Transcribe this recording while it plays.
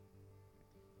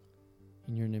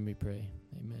In your name we pray.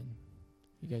 Amen.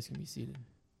 You guys can be seated.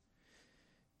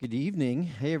 Good evening.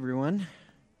 Hey, everyone.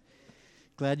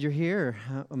 Glad you're here.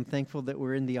 I'm thankful that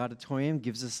we're in the auditorium.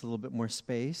 Gives us a little bit more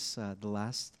space. The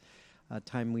last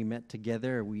time we met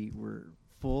together, we were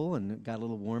full and it got a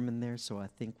little warm in there, so I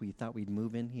think we thought we'd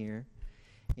move in here.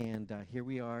 And here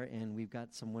we are, and we've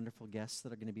got some wonderful guests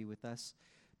that are going to be with us.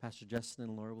 Pastor Justin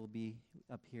and Laura will be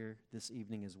up here this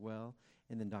evening as well,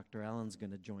 and then Dr. Allen's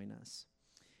going to join us.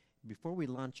 Before we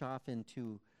launch off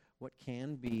into what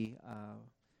can be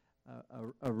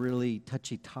a really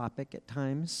touchy topic at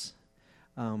times,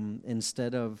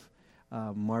 instead of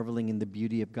marveling in the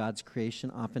beauty of God's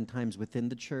creation, oftentimes within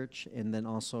the church and then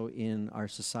also in our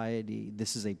society,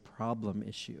 this is a problem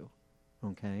issue,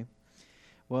 okay?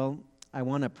 Well, I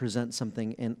want to present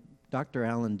something, and Dr.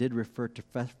 Allen did refer to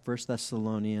 1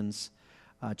 Thessalonians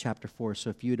chapter 4,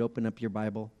 so if you'd open up your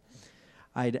Bible,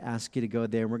 I'd ask you to go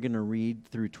there. We're going to read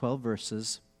through 12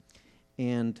 verses,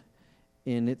 and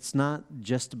it's not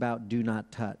just about do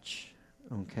not touch,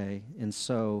 okay? And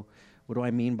so what do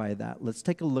I mean by that? Let's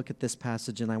take a look at this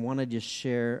passage, and I want to just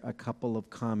share a couple of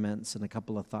comments and a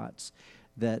couple of thoughts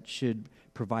that should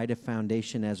provide a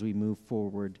foundation as we move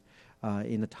forward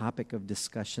in a topic of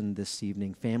discussion this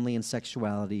evening: family and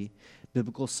sexuality,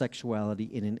 biblical sexuality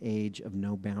in an age of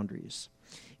no boundaries.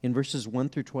 In verses 1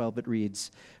 through 12, it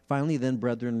reads, "Finally then,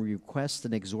 brethren, we request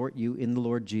and exhort you in the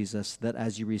Lord Jesus, that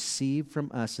as you receive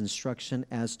from us instruction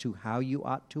as to how you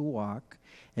ought to walk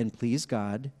and please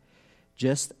God,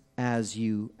 just as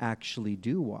you actually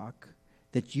do walk,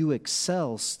 that you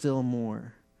excel still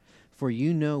more. For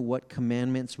you know what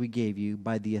commandments we gave you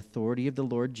by the authority of the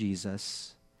Lord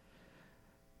Jesus."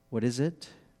 What is it?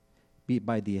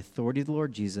 By the authority of the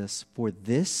Lord Jesus, "for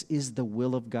this is the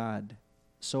will of God."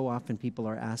 So often people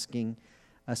are asking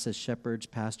us as shepherds,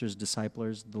 pastors,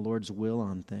 disciplers, the Lord's will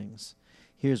on things.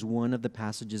 Here's one of the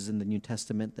passages in the New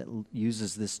Testament that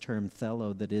uses this term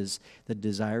thelo, that is the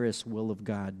desirous will of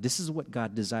God. This is what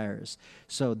God desires.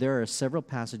 So there are several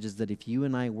passages that if you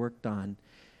and I worked on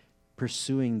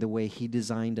pursuing the way He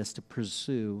designed us to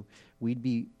pursue, we'd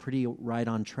be pretty right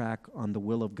on track on the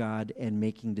will of God and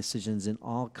making decisions in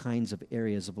all kinds of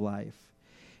areas of life.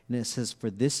 And it says,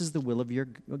 "For this is the will of your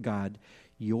God,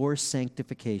 your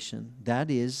sanctification.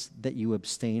 That is, that you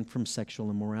abstain from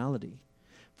sexual immorality."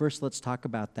 First, let's talk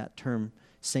about that term,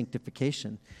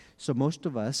 sanctification. So most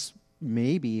of us,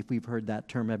 maybe if we've heard that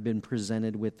term, have been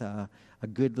presented with a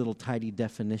good little tidy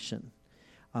definition.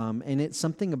 And it's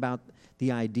something about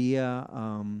the idea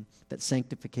that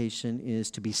sanctification is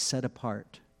to be set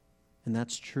apart. And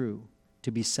that's true,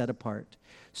 to be set apart.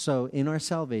 So in our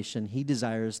salvation, He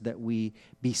desires that we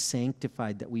be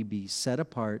sanctified, that we be set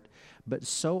apart. But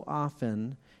so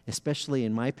often, especially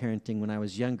in my parenting when I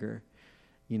was younger,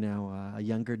 a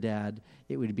younger dad,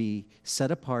 it would be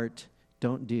set apart,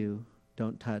 don't do,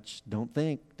 don't touch, don't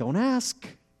think, don't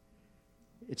ask.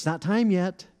 It's not time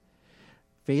yet.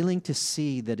 Failing to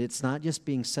see that it's not just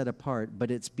being set apart,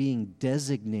 but it's being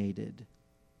designated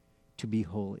to be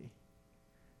holy.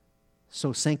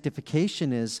 So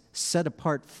sanctification is set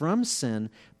apart from sin,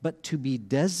 but to be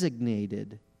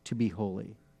designated to be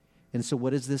holy. And so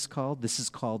what is this called? This is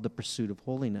called the pursuit of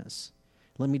holiness.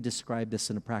 Let me describe this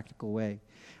in a practical way.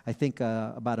 I think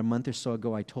about a month or so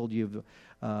ago, I told you of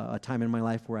a time in my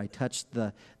life where I touched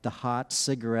the hot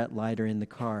cigarette lighter in the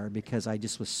car because I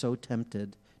just was so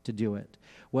tempted to do it.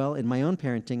 Well, in my own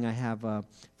parenting, I have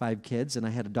 5 kids, and I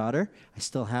had a daughter. I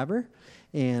still have her.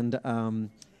 And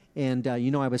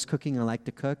I was cooking. I like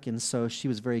to cook. And so she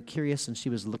was very curious, and she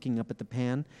was looking up at the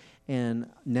pan. And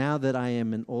now that I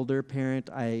am an older parent,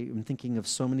 I am thinking of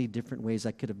so many different ways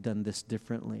I could have done this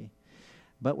differently.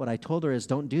 But what I told her is,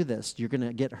 don't do this. You're going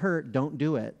to get hurt. Don't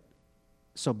do it.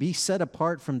 So be set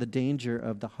apart from the danger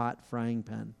of the hot frying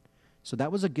pan. So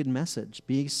that was a good message,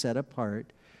 being set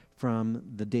apart from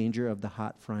the danger of the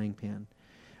hot frying pan.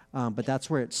 But that's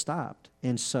where it stopped.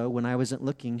 And so when I wasn't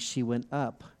looking, she went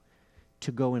up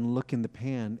to go and look in the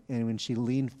pan. And when she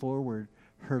leaned forward,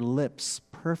 her lips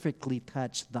perfectly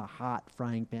touched the hot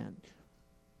frying pan.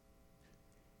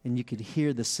 And you could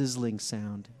hear the sizzling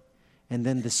sound. And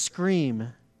then the scream.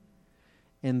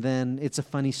 And then it's a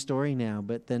funny story now,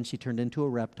 but then she turned into a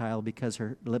reptile because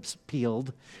her lips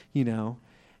peeled,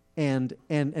 And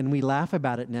we laugh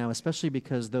about it now, especially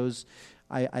because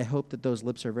I hope that those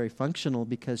lips are very functional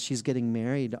because she's getting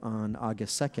married on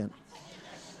August 2nd.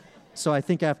 So I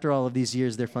think after all of these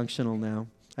years, they're functional now.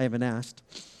 I haven't asked.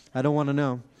 I don't want to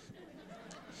know.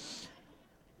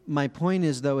 My point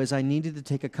is, though, is I needed to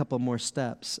take a couple more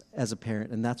steps as a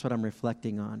parent, and that's what I'm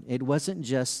reflecting on. It wasn't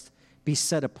just be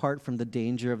set apart from the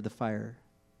danger of the fire,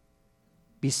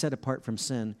 be set apart from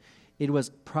sin. it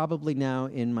was probably now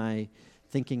in my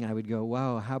thinking I would go,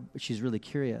 wow, how she's really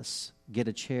curious. Get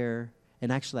a chair.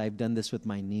 And actually, I've done this with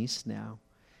my niece now.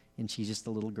 And she's just a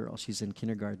little girl. She's in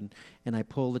kindergarten. And I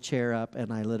pull the chair up,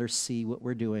 and I let her see what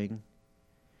we're doing.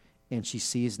 And she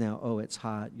sees now, oh, it's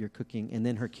hot, you're cooking. And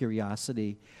then her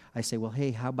curiosity, I say, well, hey,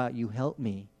 how about you help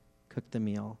me cook the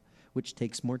meal, which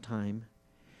takes more time.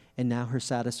 And now her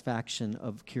satisfaction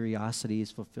of curiosity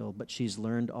is fulfilled. But she's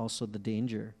learned also the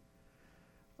danger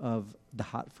of the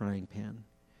hot frying pan.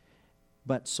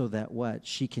 But so that what?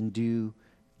 She can do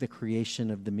the creation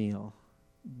of the meal,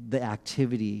 the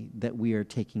activity that we are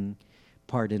taking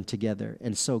part in together.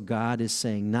 And so God is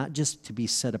saying not just to be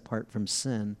set apart from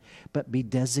sin, but be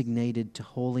designated to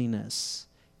holiness,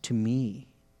 to me.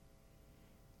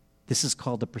 This is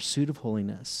called the pursuit of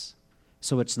holiness.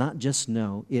 So it's not just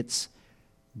no, it's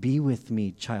be with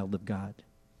me, child of God.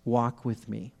 Walk with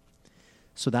me.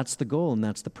 So that's the goal, and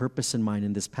that's the purpose in mind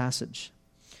in this passage.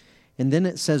 And then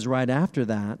it says right after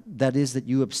that, that is that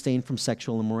you abstain from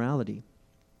sexual immorality.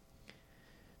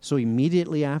 So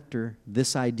immediately after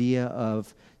this idea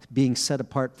of being set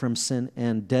apart from sin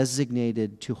and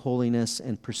designated to holiness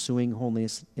and pursuing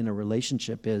holiness in a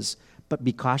relationship is, but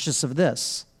be cautious of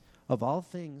this. Of all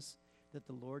things that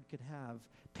the Lord could have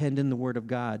penned in the Word of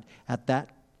God, at that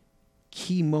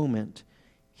key moment,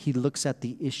 he looks at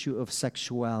the issue of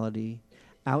sexuality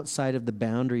outside of the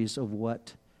boundaries of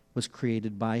what was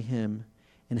created by him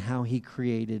and how he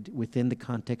created within the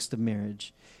context of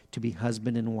marriage to be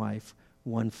husband and wife,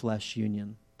 one flesh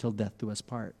union, till death do us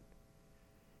part.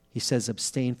 He says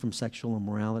abstain from sexual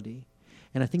immorality.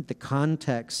 And I think the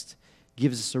context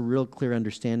gives us a real clear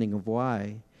understanding of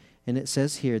why. And it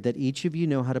says here that each of you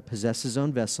know how to possess his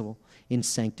own vessel in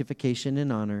sanctification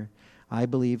and honor. I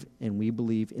believe, and we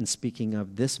believe, in speaking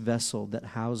of this vessel that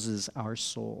houses our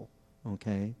soul.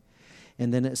 Okay?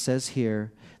 And then it says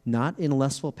here, not in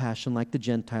lustful passion like the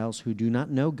Gentiles who do not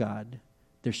know God.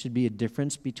 There should be a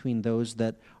difference between those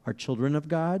that are children of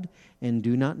God and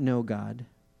do not know God.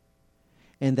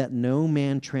 And that no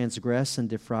man transgress and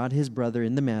defraud his brother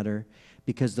in the matter,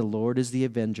 because the Lord is the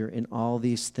avenger in all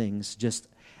these things, just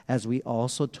as we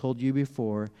also told you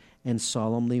before and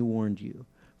solemnly warned you.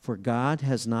 For God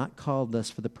has not called us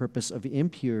for the purpose of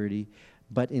impurity,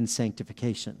 but in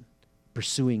sanctification,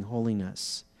 pursuing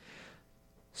holiness.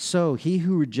 So he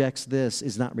who rejects this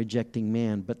is not rejecting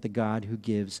man, but the God who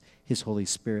gives his Holy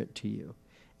Spirit to you.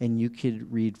 And you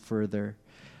could read further,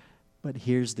 but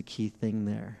here's the key thing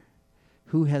there.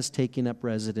 Who has taken up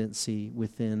residency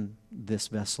within this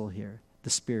vessel here? The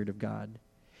Spirit of God.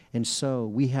 And so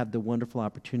we have the wonderful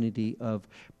opportunity of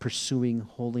pursuing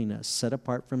holiness, set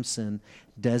apart from sin,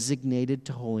 designated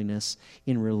to holiness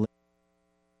in relation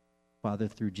to the Father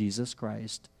through Jesus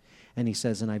Christ. And he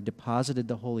says, and I've deposited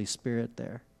the Holy Spirit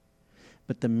there.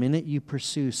 But the minute you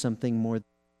pursue something more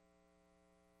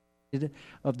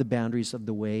of the boundaries of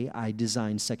the way I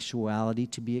designed sexuality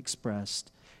to be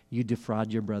expressed, you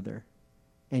defraud your brother.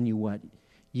 And you what?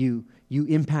 You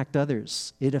impact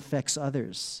others. It affects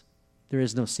others. There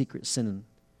is no secret sin.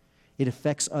 It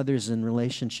affects others in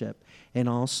relationship. And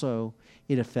also,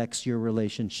 it affects your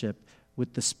relationship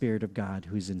with the Spirit of God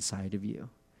who's inside of you.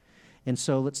 And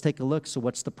so let's take a look. So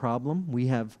what's the problem? We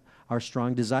have our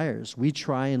strong desires. We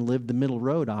try and live the middle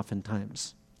road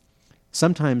oftentimes.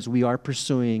 Sometimes we are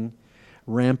pursuing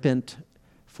rampant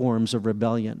forms of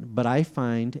rebellion. But I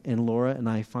find, and Laura and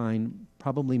I find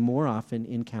probably more often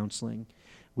in counseling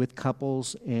with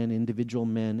couples and individual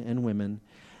men and women,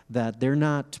 that they're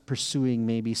not pursuing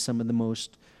maybe some of the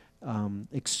most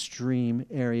extreme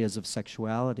areas of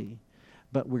sexuality,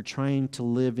 but we're trying to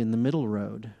live in the middle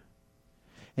road.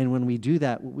 And when we do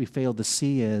that, what we fail to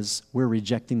see is we're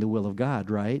rejecting the will of God,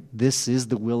 right? This is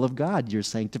the will of God, your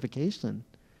sanctification.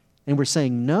 And we're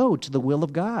saying no to the will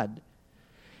of God.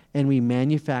 And we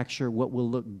manufacture what will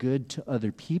look good to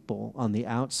other people on the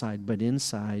outside, but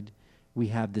inside we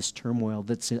have this turmoil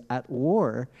that's at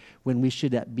war. When we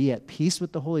should be at peace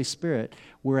with the Holy Spirit,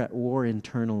 we're at war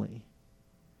internally.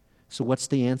 So what's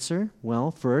the answer?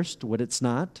 Well, first, what it's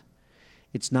not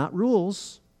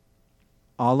rules.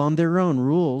 All on their own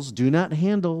rules, do not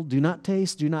handle, do not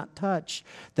taste, do not touch,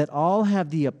 that all have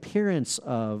the appearance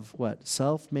of what?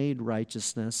 Self-made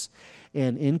righteousness.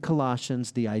 And in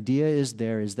Colossians, the idea is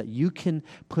that you can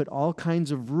put all kinds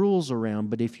of rules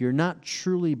around, but if you're not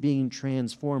truly being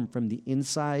transformed from the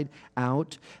inside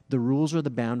out, the rules or the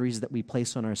boundaries that we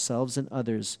place on ourselves and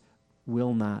others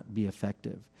will not be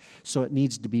effective. So it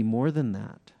needs to be more than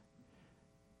that.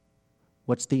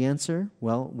 What's the answer?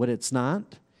 Well, what it's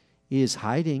not is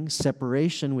hiding,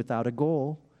 separation without a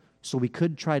goal. So we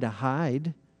could try to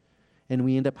hide, and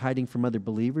we end up hiding from other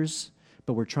believers.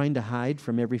 but we're trying to hide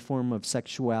from every form of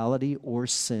sexuality or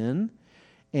sin,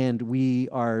 and we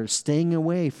are staying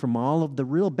away from all of the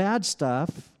real bad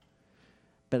stuff.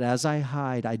 But as I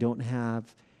hide, I don't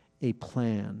have a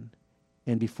plan.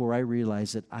 And before I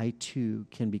realize it, I too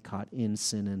can be caught in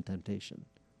sin and temptation.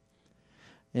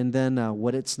 And then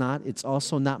what it's not, it's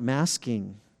also not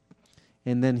masking.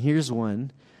 And then here's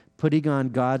one, putting on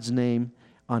God's name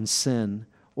on sin,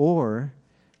 or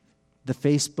the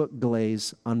Facebook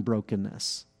glaze on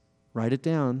brokenness. Write it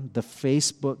down, the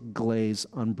Facebook glaze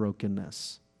on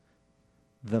brokenness.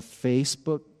 The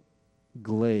Facebook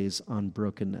glaze on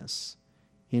brokenness.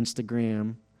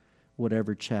 Instagram,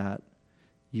 whatever chat,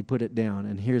 you put it down.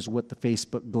 And here's what the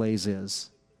Facebook glaze is.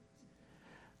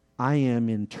 I am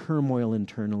in turmoil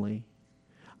internally.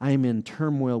 I am in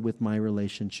turmoil with my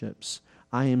relationships.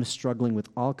 I am struggling with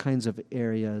all kinds of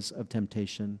areas of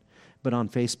temptation. But on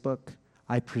Facebook,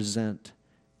 I present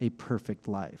a perfect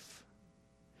life.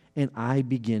 And I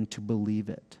begin to believe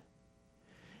it.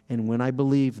 And when I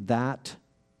believe that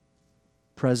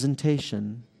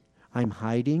presentation, I'm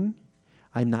hiding.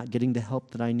 I'm not getting the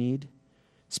help that I need.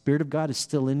 Spirit of God is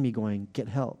still in me going, get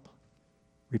help.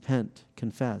 Repent,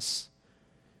 confess.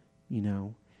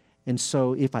 And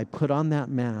so if I put on that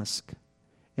mask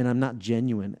and I'm not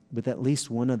genuine with at least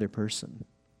one other person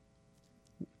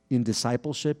in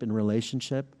discipleship, in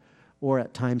relationship, or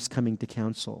at times coming to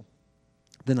counsel,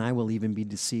 then I will even be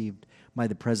deceived by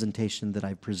the presentation that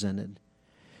I've presented.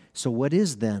 So what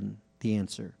is then the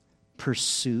answer?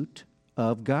 Pursuit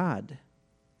of God.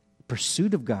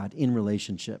 Pursuit of God in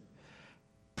relationship.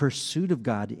 Pursuit of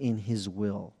God in His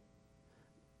will.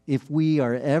 If we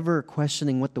are ever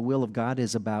questioning what the will of God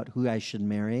is about who I should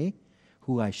marry,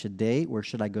 who I should date, where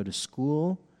should I go to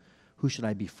school, who should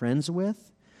I be friends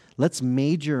with, let's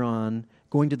major on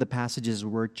going to the passages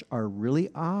which are really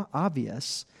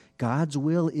obvious. God's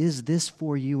will is this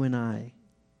for you and I.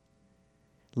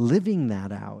 Living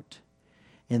that out.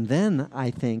 And then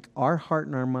I think our heart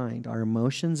and our mind, our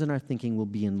emotions and our thinking will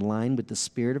be in line with the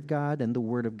Spirit of God and the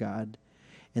Word of God.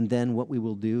 And then what we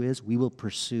will do is we will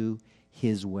pursue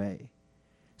His way.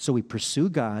 So we pursue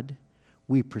God,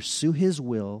 we pursue His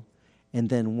will, and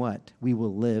then what? We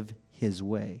will live His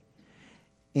way.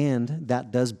 And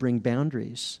that does bring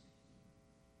boundaries.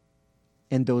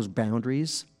 And those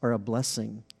boundaries are a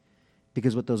blessing.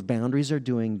 Because what those boundaries are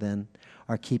doing then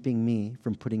are keeping me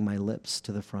from putting my lips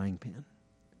to the frying pan.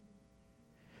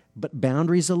 But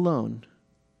boundaries alone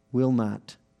will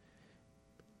not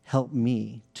help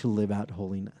me to live out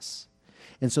holiness.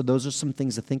 And so those are some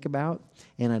things to think about,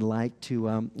 and I'd like to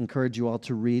encourage you all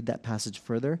to read that passage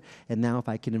further. And now if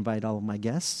I can invite all of my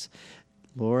guests,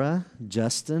 Laura,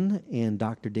 Justin, and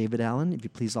Dr. David Allen, if you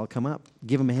please all come up.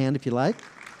 Give them a hand if you like.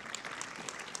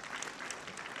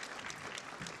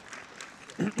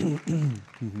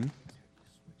 Mm-hmm.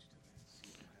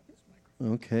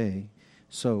 Okay,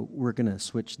 so we're going to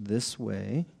switch this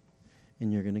way,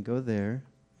 and you're going to go there,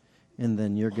 and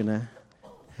then you're going to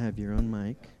have your own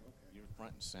mic. You're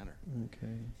front and center.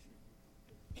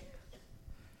 Okay.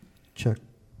 Check.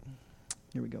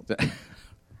 Here we go.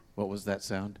 What was that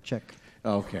sound? Check.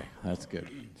 Okay, that's good.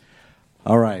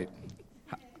 All right.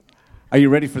 Are you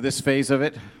ready for this phase of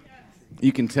it?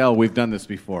 You can tell we've done this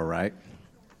before, right?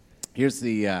 Here's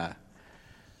the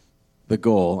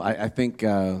goal. I think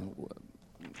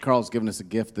Carl's given us a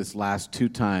gift this last 2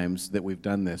 times that we've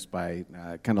done this by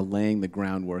kind of laying the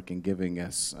groundwork and giving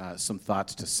us some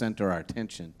thoughts to center our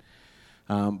attention.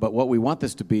 But what we want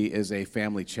this to be is a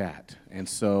family chat. And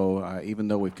so even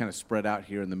though we've kind of spread out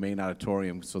here in the main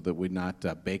auditorium so that we're not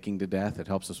baking to death, it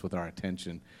helps us with our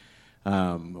attention.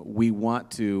 We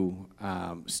want to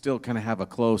still kind of have a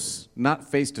close, not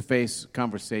face-to-face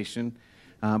conversation,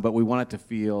 but we want it to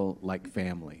feel like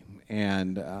family.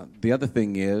 And the other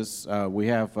thing is we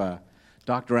have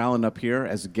Dr. Allen up here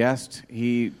as a guest.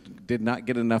 He did not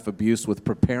get enough abuse with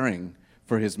preparing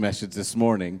for his message this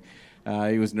morning.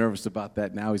 He was nervous about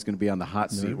that. Now he's going to be on the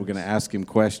hot seat. We're going to ask him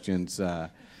questions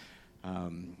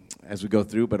as we go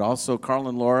through. But also Carl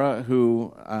and Laura,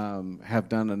 who have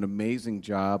done an amazing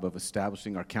job of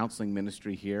establishing our counseling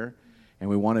ministry here. And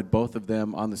we wanted both of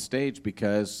them on the stage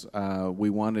because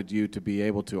we wanted you to be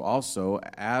able to also,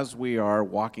 as we are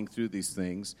walking through these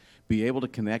things, be able to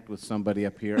connect with somebody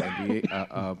up here and be,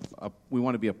 we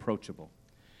want to be approachable.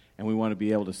 And we want to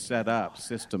be able to set up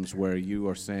systems where you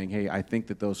are saying, hey, I think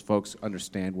that those folks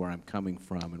understand where I'm coming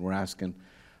from. And we're asking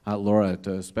Laura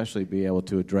to especially be able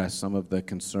to address some of the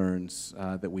concerns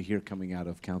that we hear coming out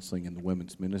of counseling in the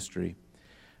women's ministry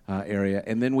area.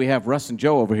 And then we have Russ and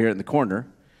Joe over here in the corner.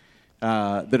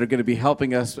 That are going to be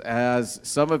helping us as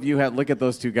some of you have, look at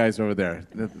those 2 guys over there.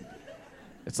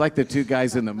 It's like the two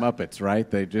guys in the Muppets, right?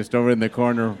 They just over in the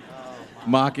corner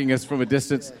mocking us from a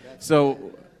distance.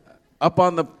 So up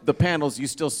on the panels, you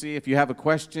still see if you have a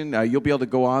question, you'll be able to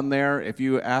go on there. If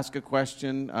you ask a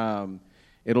question,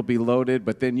 it'll be loaded.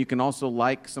 But then you can also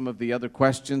like some of the other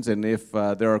questions. And if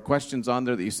there are questions on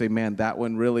there that you say, man, that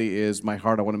one really is my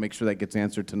heart, I want to make sure that gets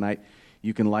answered tonight,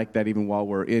 you can like that even while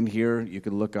we're in here. You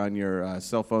can look on your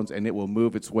cell phones, and it will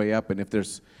move its way up. And if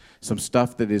there's some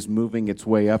stuff that is moving its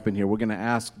way up in here, we're going to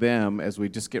ask them, as we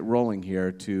just get rolling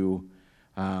here, to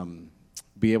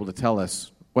be able to tell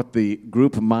us what the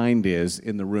group mind is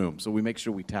in the room. So we make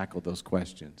sure we tackle those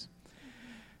questions.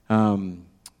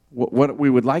 What we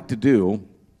would like to do,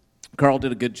 Carl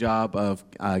did a good job of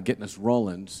getting us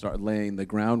rolling, start laying the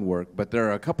groundwork, but there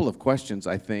are a couple of questions,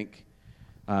 I think,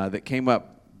 that came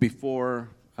up before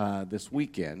this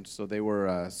weekend. So they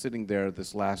were sitting there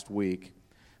this last week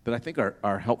that I think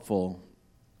are helpful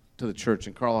to the church.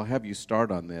 And Carl, I'll have you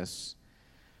start on this.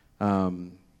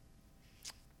 One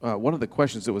of the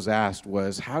questions that was asked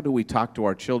was, how do we talk to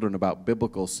our children about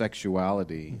biblical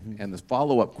sexuality? Mm-hmm. And the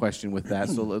follow-up question with that,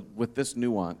 so with this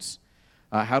nuance,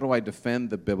 how do I defend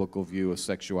the biblical view of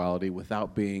sexuality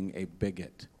without being a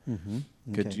bigot? Mm-hmm.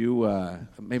 Okay. Could you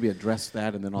maybe address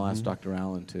that, and then I'll ask Dr.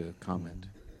 Allen to comment.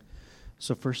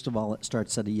 So first of all, it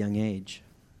starts at a young age.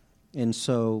 And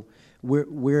so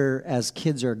we're as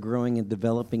kids are growing and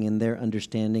developing in their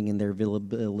understanding and their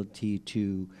ability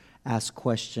to ask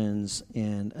questions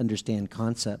and understand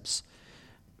concepts,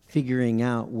 figuring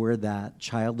out where that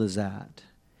child is at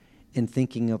and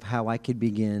thinking of how I could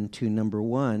begin to, number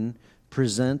one,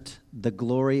 present the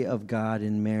glory of God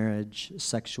in marriage,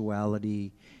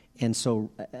 sexuality. And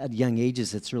so at young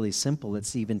ages, it's really simple.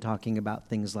 It's even talking about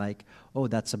things like, oh,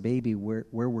 that's a baby. Where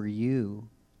were you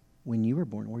when you were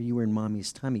born? Where you were in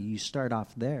mommy's tummy. You start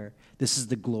off there. This is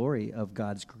the glory of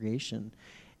God's creation.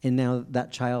 And now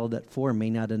that child at 4 may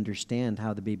not understand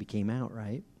how the baby came out,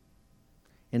 right?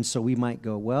 And so we might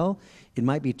go, well, it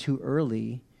might be too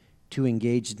early to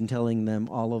engage in telling them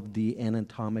all of the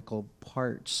anatomical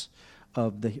parts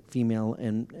of the female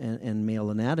and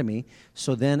male anatomy.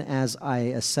 So then as I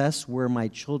assess where my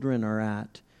children are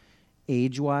at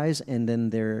age-wise and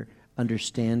then their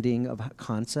understanding of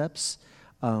concepts,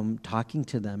 talking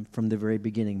to them from the very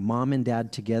beginning. Mom and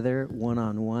dad together,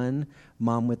 one-on-one,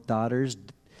 mom with daughters,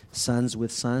 sons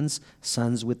with sons,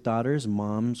 sons with daughters,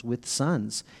 moms with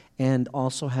sons, and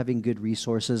also having good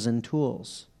resources and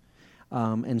tools.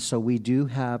 And so we do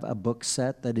have a book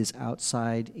set that is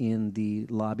outside in the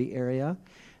lobby area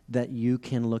that you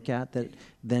can look at that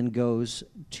then goes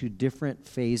to different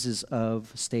stages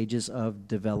of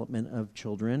development of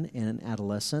children and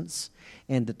adolescents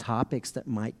and the topics that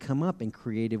might come up in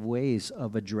creative ways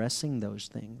of addressing those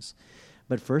things.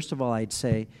 But first of all, I'd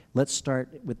say, let's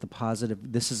start with the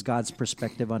positive. This is God's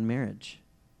perspective on marriage.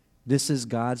 This is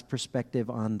God's perspective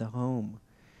on the home.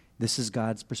 This is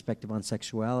God's perspective on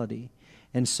sexuality.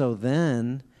 And so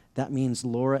then that means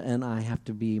Laura and I have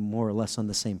to be more or less on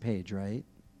the same page, right?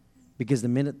 Because the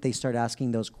minute they start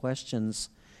asking those questions,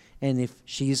 and if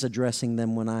she's addressing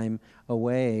them when I'm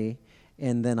away,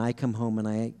 and then I come home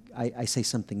and I say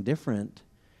something different,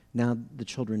 now the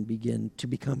children begin to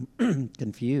become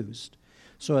confused.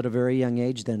 So at a very young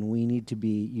age, then, we need to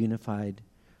be unified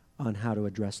on how to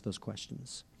address those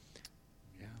questions.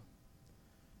 Yeah.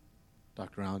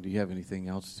 Dr. Allen, do you have anything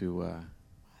else to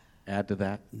add to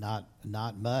that? Not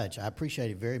much. I appreciate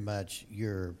it very much,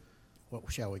 your,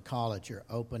 what shall we call it, your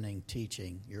opening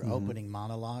teaching, your opening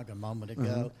monologue a moment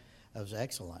ago. That was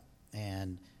excellent.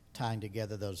 And tying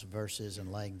together those verses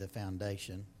and laying the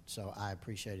foundation. So I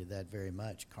appreciated that very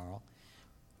much, Carl.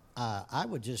 I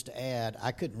would just add,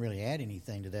 I couldn't really add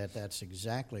anything to that. That's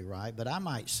exactly right. But I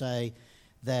might say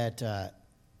that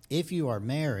if you are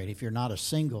married, if you're not a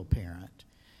single parent,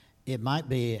 it might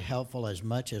be helpful as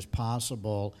much as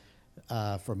possible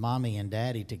for mommy and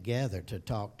daddy together to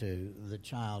talk to the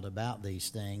child about these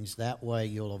things. That way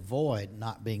you'll avoid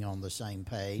not being on the same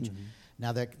page.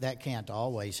 Now, that can't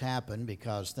always happen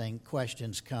because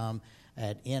questions come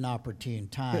at inopportune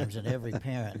times, and every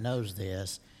parent knows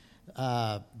this.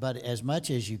 But as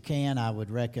much as you can, I would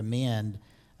recommend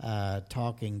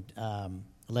letting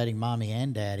mommy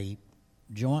and daddy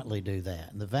jointly do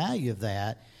that. And the value of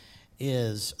that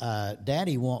is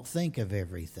daddy won't think of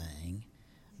everything,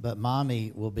 but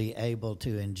mommy will be able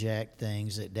to inject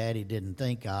things that daddy didn't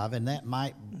think of, and that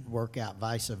might work out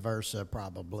vice versa,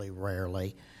 probably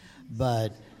rarely. But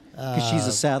because she's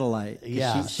a satellite.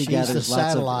 Yeah, she gathers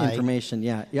lots of information.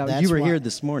 Yeah. You were here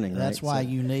this morning, right? That's why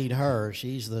you need her.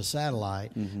 She's the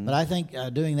satellite. But I think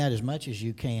doing that as much as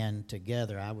you can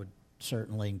together, I would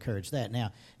certainly encourage that.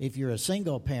 Now, if you're a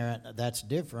single parent, that's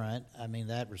different. I mean,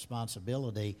 that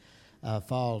responsibility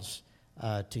falls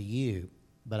to you.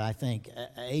 But I think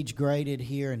age graded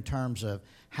here in terms of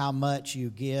how much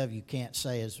you give, you can't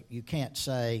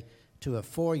say to a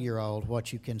 4-year-old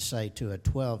what you can say to a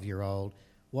 12-year-old,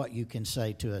 what you can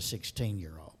say to a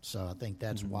 16-year-old. So I think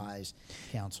that's wise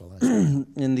counsel.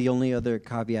 And the only other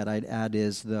caveat I'd add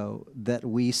is, though, that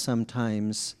we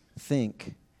sometimes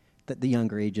think that the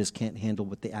younger ages can't handle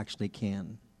what they actually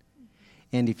can.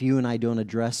 And if you and I don't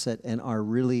address it and are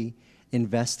really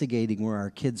investigating where our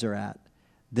kids are at,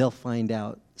 they'll find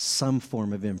out some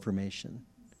form of information.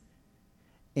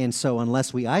 And so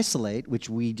unless we isolate, which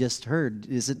we just heard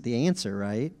isn't the answer,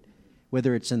 right?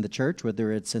 Whether it's in the church,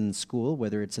 whether it's in school,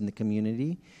 whether it's in the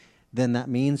community, then that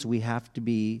means we have to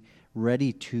be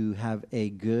ready to have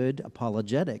a good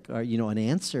apologetic, or, an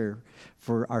answer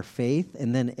for our faith.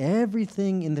 And then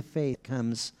everything in the faith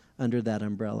comes under that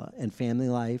umbrella. And family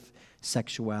life,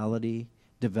 sexuality,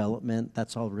 development,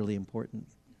 that's all really important.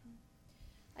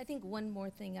 I think one more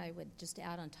thing I would just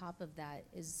add on top of that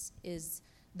is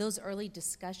those early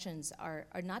discussions are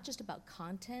not just about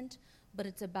content, but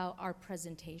it's about our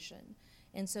presentation.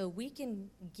 And so we can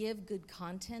give good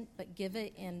content, but give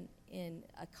it in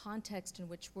a context in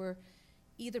which we're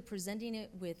either presenting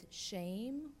it with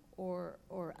shame or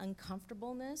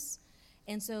uncomfortableness.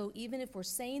 And so even if we're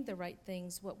saying the right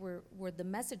things, the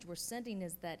message we're sending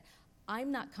is that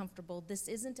I'm not comfortable, this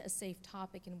isn't a safe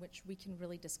topic in which we can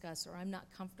really discuss, or I'm not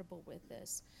comfortable with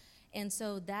this. And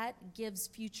so that gives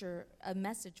a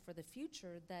message for the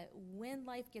future that when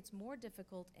life gets more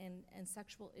difficult and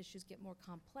sexual issues get more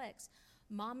complex,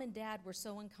 Mom and Dad were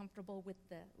so uncomfortable with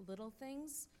the little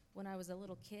things when I was a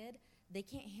little kid, they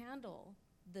can't handle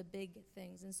the big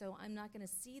things. And so I'm not going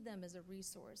to see them as a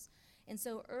resource. And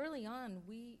so early on,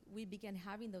 we began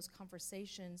having those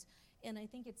conversations. And I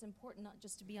think it's important not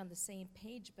just to be on the same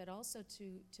page, but also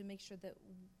to make sure that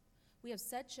we have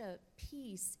such a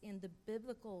peace in the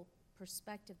biblical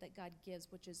perspective that God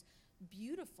gives, which is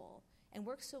beautiful, and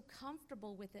we're so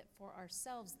comfortable with it for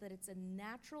ourselves that it's a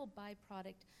natural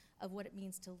byproduct of what it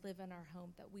means to live in our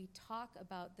home, that we talk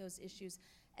about those issues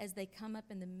as they come up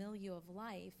in the milieu of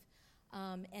life,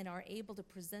 and are able to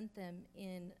present them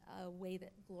in a way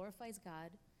that glorifies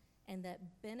God and that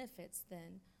benefits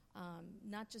then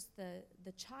not just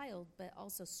the child, but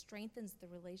also strengthens the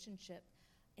relationship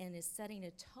and is setting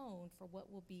a tone for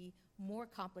what will be more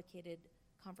complicated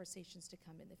conversations to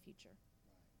come in the future.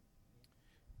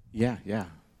 Yeah.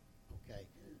 Okay.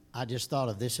 I just thought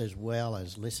of this as well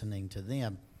as listening to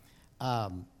them.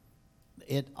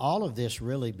 All of this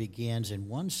really begins in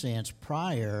one sense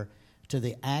prior to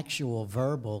the actual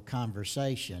verbal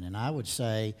conversation. And I would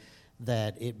say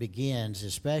that it begins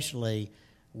especially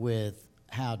with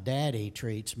how Daddy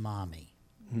treats Mommy.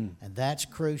 And that's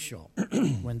crucial.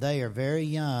 When they are very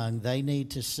young, they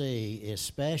need to see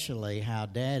especially how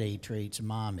Daddy treats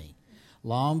Mommy.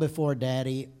 Long before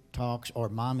Daddy talks or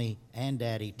Mommy and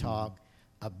Daddy talk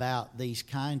about these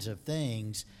kinds of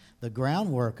things, the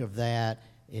groundwork of that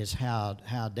is how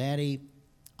Daddy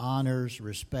honors,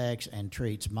 respects, and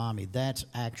treats Mommy. That's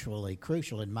actually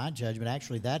crucial in my judgment.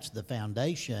 Actually, that's the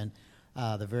foundation,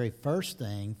 the very first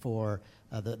thing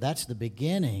that's the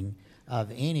beginning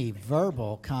of any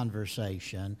verbal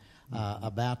conversation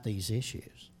about these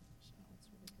issues.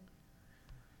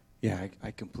 Yeah,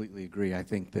 I completely agree. I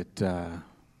think that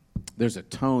there's a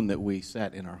tone that we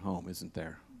set in our home, isn't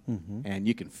there? Mm-hmm. And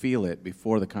you can feel it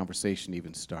before the conversation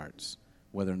even starts,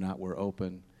 whether or not we're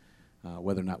open,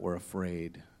 whether or not we're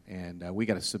afraid. And we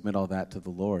got to submit all that to the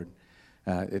Lord.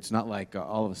 It's not like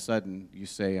all of a sudden you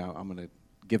say, I'm going to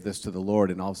give this to the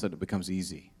Lord, and all of a sudden it becomes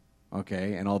easy,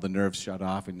 okay? And all the nerves shut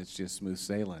off, and it's just smooth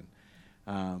sailing.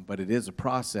 But it is a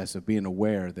process of being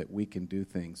aware that we can do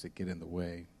things that get in the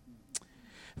way.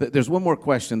 There's one more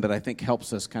question that I think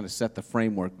helps us kind of set the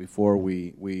framework before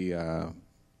we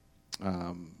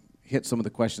hit some of the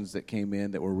questions that came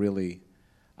in that were really,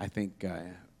 I think,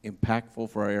 impactful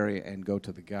for our area and go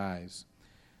to the guys.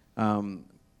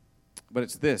 But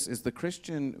it's this: is the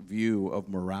Christian view of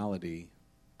morality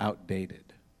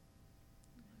outdated?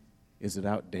 Is it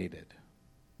outdated?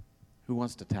 Who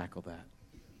wants to tackle that?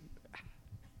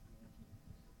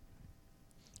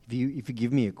 If you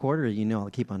give me a quarter, I'll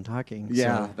keep on talking.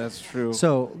 Yeah, so, that's true.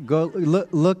 So go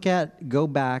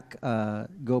back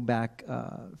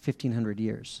 1,500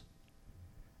 years,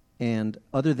 and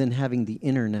other than having the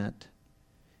internet,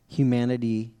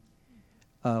 humanity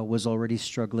was already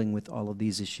struggling with all of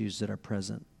these issues that are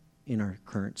present in our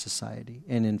current society.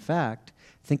 And in fact,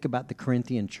 think about the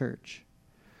Corinthian church,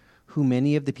 who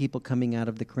many of the people coming out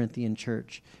of the Corinthian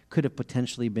church could have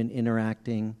potentially been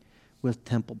interacting with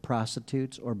temple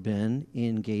prostitutes or been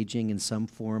engaging in some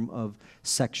form of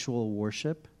sexual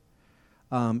worship.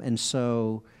 And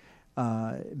so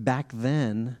back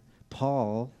then,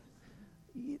 Paul,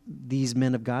 these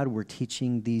men of God were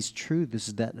teaching these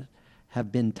truths that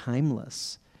have been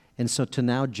timeless. And so to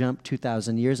now jump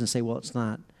 2,000 years and say, well, it's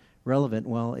not relevant.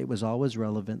 Well, it was always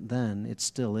relevant then. It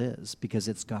still is, because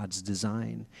it's God's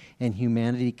design. And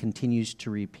humanity continues to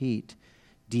repeat.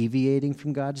 Deviating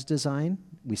from God's design,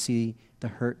 we see the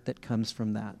hurt that comes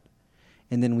from that.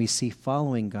 And then we see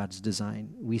following God's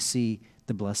design. We see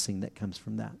the blessing that comes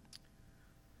from that.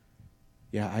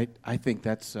 Yeah, I think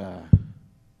that's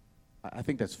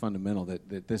fundamental,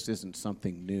 that this isn't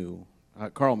something new.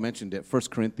 Carl mentioned it. 1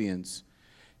 Corinthians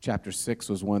chapter 6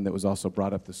 was one that was also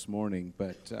brought up this morning,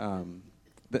 but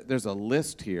there's a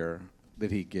list here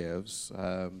that he gives.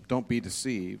 Don't be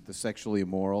deceived. The sexually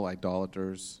immoral,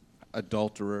 idolaters,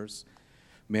 adulterers,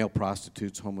 male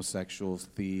prostitutes, homosexuals,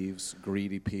 thieves,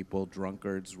 greedy people,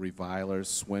 drunkards, revilers,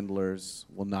 swindlers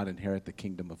will not inherit the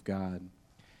kingdom of God.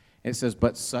 And it says,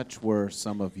 but such were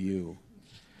some of you.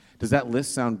 Does that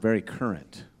list sound very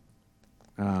current?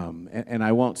 And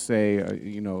I won't say,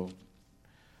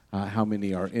 how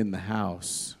many are in the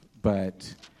house,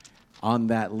 but on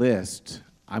that list,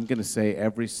 I'm going to say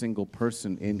every single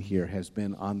person in here has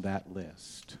been on that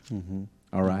list. Mm-hmm.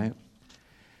 All right?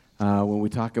 When we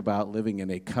talk about living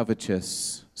in a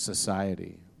covetous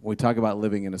society, when we talk about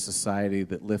living in a society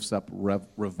that lifts up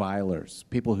revilers,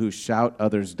 people who shout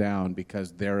others down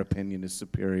because their opinion is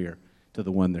superior to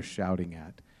the one they're shouting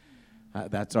at.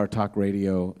 That's our talk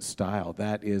radio style.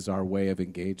 That is our way of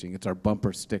engaging. It's our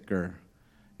bumper sticker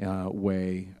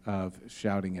way of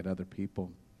shouting at other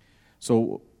people.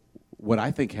 So what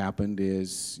I think happened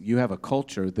is you have a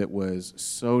culture that was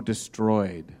so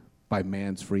destroyed by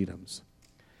man's freedoms.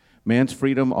 Man's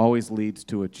freedom always leads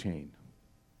to a chain.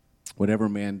 Whatever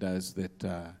man does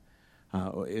that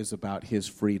is about his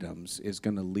freedoms is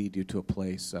going to lead you to a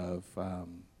place of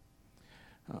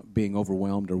being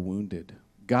overwhelmed or wounded.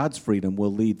 God's freedom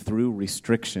will lead through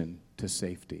restriction to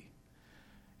safety.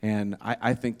 And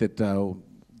I think that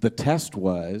the test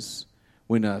was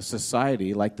when a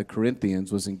society like the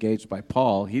Corinthians was engaged by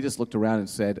Paul, he just looked around and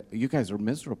said, you guys are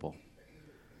miserable.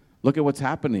 Look at what's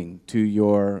happening to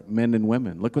your men and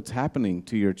women. Look what's happening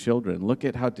to your children. Look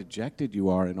at how dejected you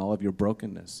are in all of your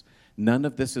brokenness. None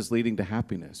of this is leading to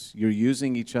happiness. You're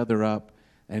using each other up,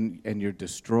 and you're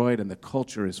destroyed, and the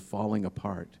culture is falling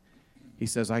apart. He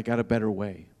says, I got a better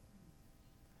way.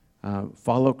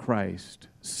 Follow Christ.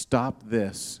 Stop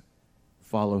this.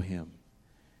 Follow him.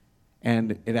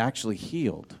 And it actually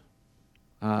healed.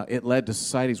 It led to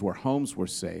societies where homes were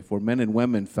safe, where men and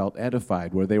women felt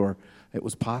edified, where it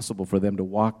was possible for them to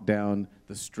walk down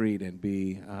the street and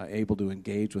be able to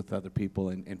engage with other people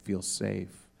and feel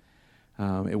safe.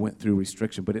 It went through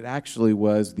restriction, but it actually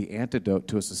was the antidote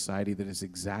to a society that is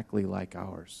exactly like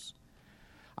ours.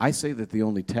 I say that the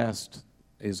only test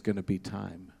is going to be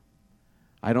time.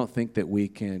 I don't think that we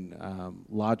can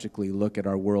logically look at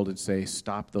our world and say,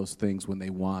 stop those things when they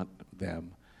want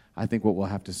them. I think what we'll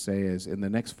have to say is, in the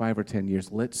next 5 or 10 years,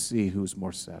 let's see who's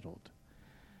more settled.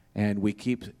 And we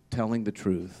keep telling the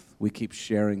truth. We keep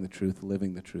sharing the truth,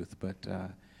 living the truth. But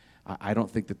I don't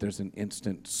think that there's an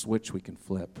instant switch we can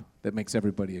flip that makes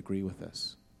everybody agree with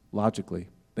us. Logically,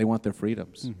 they want their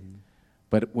freedoms. Mm-hmm.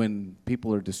 But when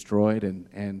people are destroyed,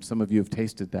 and some of you have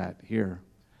tasted that here,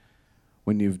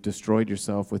 when you've destroyed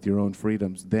yourself with your own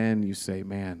freedoms, then you say,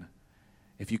 man,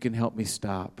 if you can help me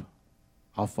stop,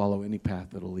 I'll follow any path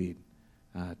that'll lead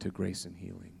to grace and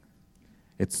healing.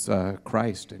 It's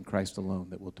Christ and Christ alone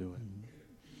that will do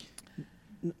it.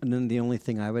 And then the only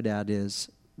thing I would add is,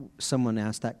 someone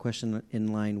asked that question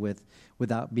in line with,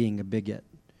 without being a bigot.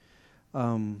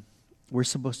 We're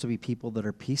supposed to be people that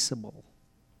are peaceable.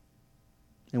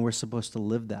 And we're supposed to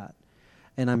live that.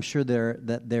 And I'm sure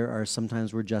there are some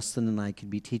times where Justin and I could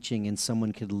be teaching and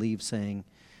someone could leave saying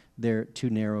they're too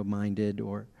narrow-minded,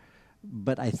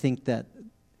 but I think that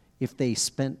if they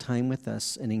spent time with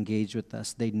us and engaged with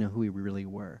us, they'd know who we really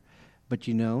were. But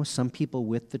some people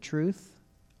with the truth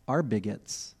are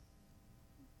bigots.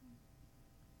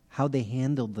 How they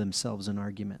handle themselves in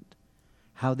argument,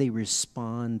 how they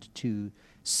respond to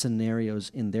scenarios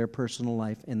in their personal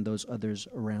life and those others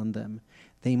around them.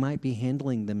 They might be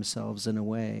handling themselves in a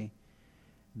way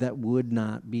that would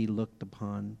not be looked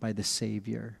upon by the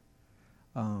Savior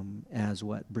as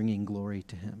bringing glory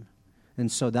to him.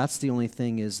 And so that's the only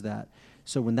thing is that,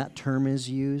 so when that term is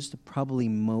used, probably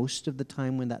most of the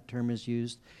time when that term is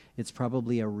used, it's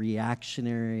probably a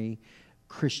reactionary,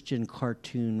 Christian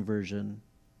cartoon version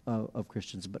of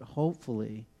Christians, but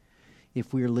hopefully,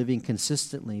 if we are living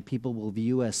consistently, people will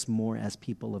view us more as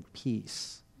people of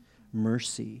peace,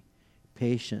 mercy,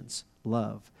 patience,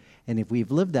 love. And if we've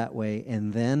lived that way,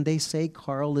 and then they say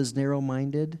Carl is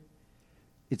narrow-minded,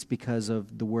 it's because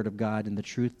of the Word of God and the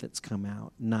truth that's come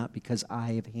out, not because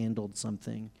I have handled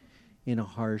something in a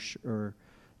harsh or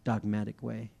dogmatic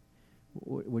way.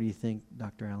 What do you think,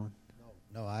 Dr. Allen?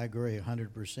 No, I agree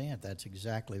 100%. That's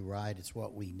exactly right. It's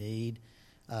what we need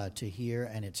to hear,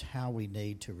 and it's how we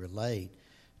need to relate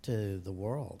to the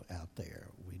world out there.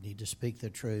 We need to speak the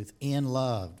truth in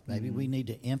love. Maybe we need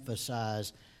to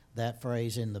emphasize that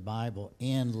phrase in the Bible,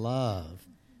 in love.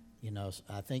 You know,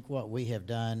 I think what we have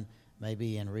done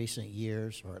maybe in recent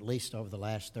years, or at least over the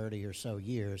last 30 or so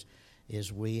years,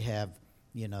 is we have,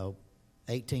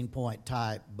 18-point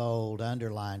type, bold,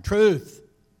 underline, truth,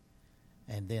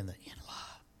 and then the in love.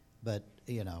 But,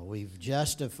 we've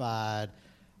justified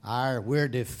we're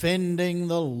defending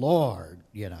the Lord,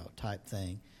 type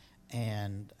thing,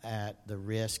 and at the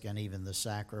risk and even the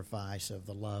sacrifice of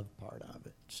the love part of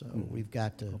it. So we've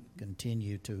got to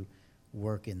continue to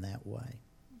work in that way.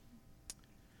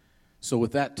 So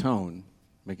with that tone,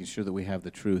 making sure that we have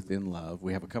the truth in love,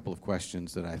 we have a couple of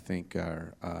questions that I think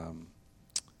are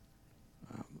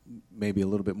maybe a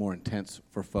little bit more intense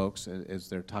for folks as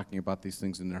they're talking about these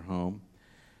things in their home.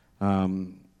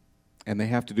 And they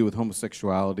have to do with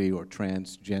homosexuality or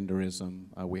transgenderism.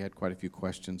 We had quite a few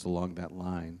questions along that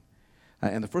line.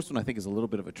 And the first one I think is a little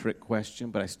bit of a trick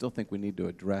question, but I still think we need to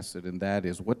address it, and that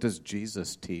is, what does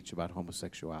Jesus teach about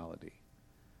homosexuality?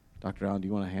 Dr. Allen, do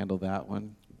you want to handle that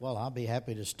one? Well, I'll be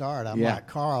happy to start. I'm like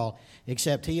Carl,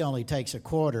 except he only takes a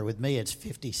quarter. With me, it's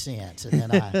 50 cents, and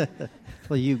then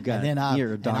well, you've got.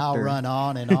 You're a doctor, and I'll run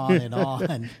on and on and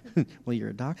on. Well, you're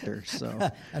a doctor, so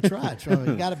that's right. So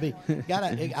you got to be.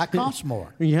 I cost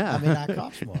more. Yeah, I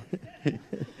cost more.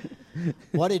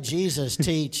 What did Jesus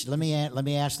teach? Let me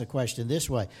ask the question this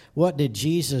way: what did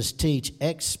Jesus teach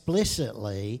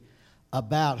explicitly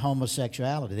about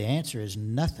homosexuality? The answer is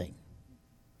nothing.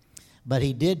 But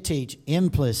he did teach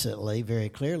implicitly, very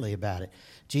clearly about it.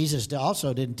 Jesus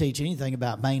also didn't teach anything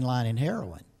about mainlining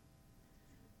heroin.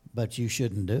 But you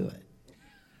shouldn't do it.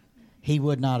 He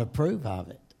would not approve of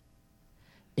it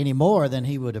any more than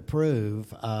he would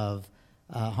approve of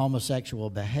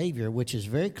homosexual behavior, which is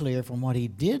very clear from what he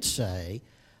did say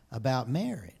about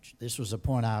marriage. This was a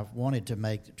point I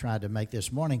tried to make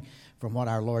this morning from what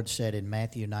our Lord said in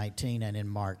Matthew 19 and in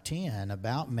Mark 10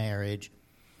 about marriage.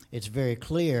 It's very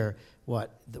clear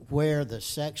where the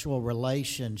sexual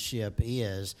relationship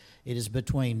is. It is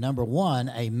between, number one,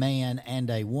 a man and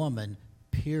a woman,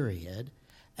 period.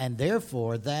 And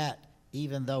therefore, that,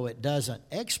 even though it doesn't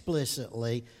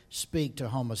explicitly speak to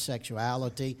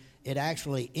homosexuality, it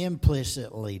actually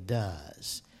implicitly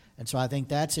does. And so I think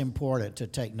that's important to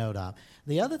take note of.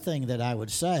 The other thing that I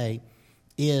would say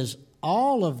is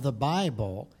all of the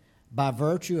Bible, by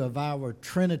virtue of our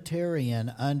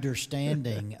Trinitarian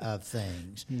understanding of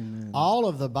things, all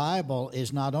of the Bible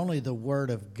is not only the Word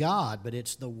of God, but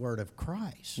it's the Word of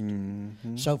Christ.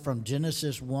 Mm-hmm. So from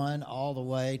Genesis 1 all the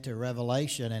way to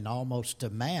Revelation and almost to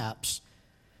maps,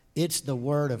 it's the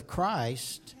Word of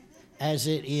Christ as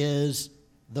it is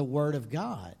the Word of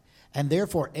God. And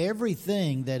therefore,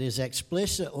 everything that is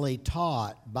explicitly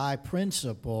taught by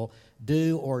principle,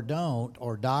 do or don't,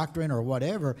 or doctrine or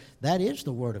whatever, that is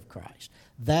the Word of Christ.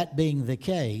 That being the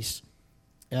case,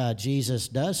 Jesus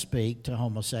does speak to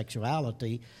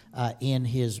homosexuality in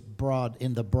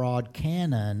the broad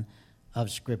canon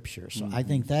of Scripture. So I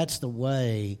think that's the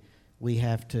way we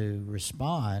have to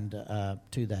respond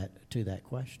to that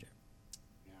question.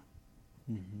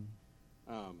 Yeah.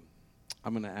 Mm-hmm.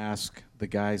 I'm going to ask the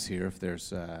guys here if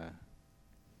there's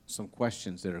some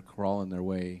questions that are crawling their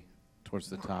way towards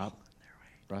the top.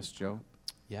 Russ, Joe?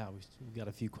 Yeah, we've got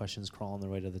a few questions crawling their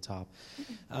way to the top.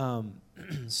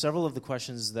 Several of the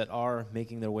questions that are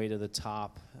making their way to the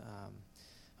top, I'm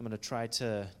going to try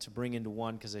to bring into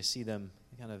one because I see them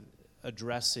kind of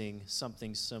addressing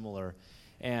something similar.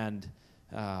 And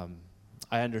I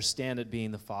understand it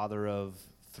being the father of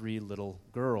 3 little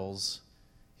girls.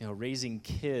 Raising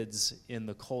kids in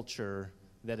the culture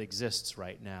that exists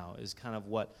right now is kind of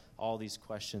what all these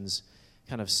questions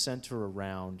kind of center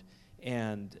around.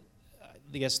 And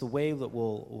I guess the way that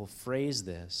we'll phrase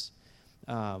this,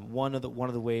 one of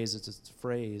the ways it's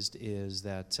phrased is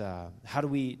that how do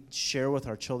we share with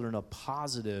our children a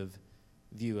positive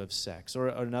view of sex? Or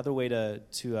another way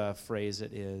to phrase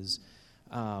it is,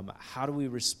 how do we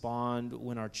respond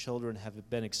when our children have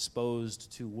been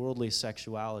exposed to worldly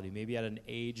sexuality, maybe at an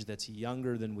age that's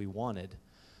younger than we wanted,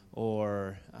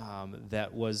 or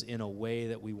that was in a way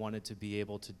that we wanted to be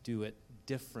able to do it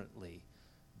differently,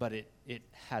 but it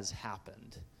has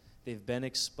happened. They've been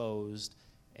exposed,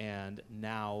 and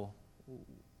now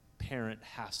parent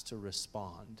has to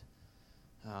respond.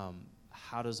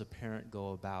 How does a parent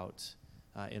go about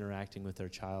interacting with their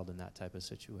child in that type of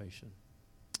situation?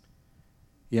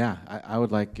 Yeah, I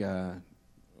would like,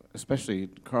 especially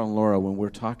Carl and Laura, when we're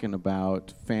talking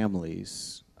about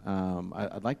families,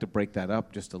 I'd like to break that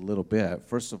up just a little bit.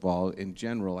 First of all, in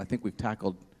general, I think we've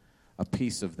tackled a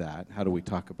piece of that. How do we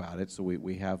talk about it? So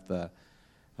we have the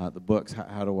books.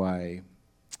 How do I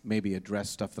maybe address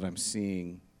stuff that I'm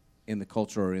seeing in the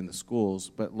culture or in the schools?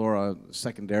 But Laura,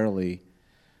 secondarily,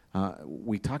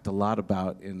 we talked a lot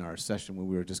about in our session when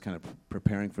we were just kind of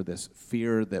preparing for this,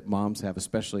 fear that moms have,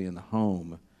 especially in the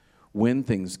home, when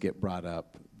things get brought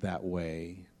up that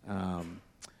way.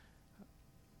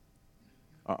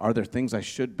 Are there things I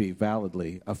should be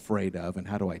validly afraid of, and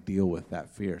how do I deal with that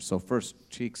fear? So first,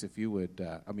 Cheeks, if you would,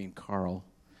 Carl,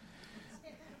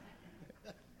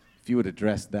 if you would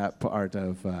address that part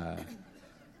of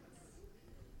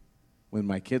when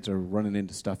my kids are running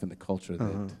into stuff in the culture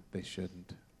that they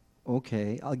shouldn't.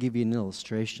 Okay, I'll give you an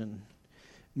illustration.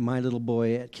 My little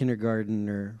boy at kindergarten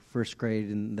or first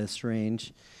grade in this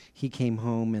range, he came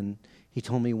home and he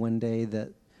told me one day that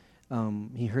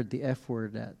he heard the F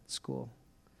word at school,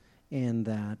 and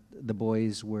that the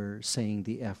boys were saying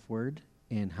the F word,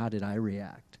 and how did I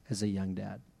react as a young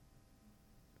dad?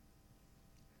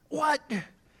 What?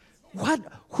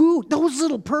 Who? Those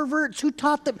little perverts? Who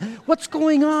taught them? What's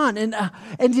going on? And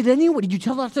did you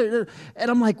tell us? And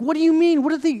I'm like, what do you mean?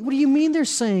 What do you mean they're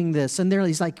saying this? And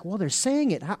he's like, well, they're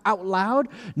saying it out loud.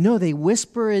 No, they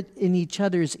whisper it in each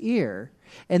other's ear,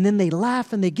 and then they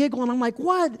laugh and they giggle. And I'm like,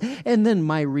 what? And then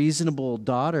my reasonable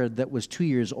daughter, that was 2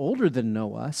 years older than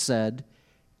Noah, said,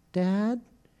 Dad,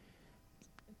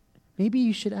 maybe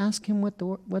you should ask him what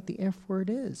the F word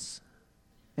is.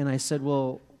 And I said,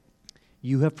 well,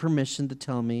 you have permission to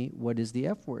tell me what is the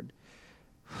F word.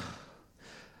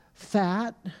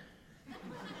 Fat.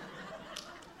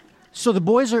 So the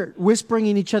boys are whispering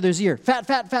in each other's ear, fat,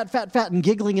 fat, fat, fat, fat, and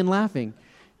giggling and laughing.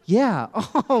 Yeah.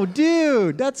 Oh,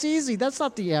 dude, that's easy. That's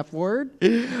not the F word.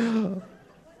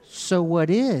 So what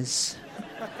is?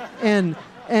 And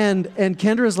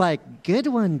Kendra's like, good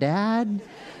one, Dad.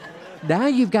 Now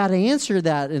you've got to answer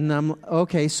that. And I'm,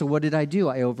 okay, so what did I do?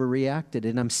 I overreacted.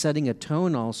 And I'm setting a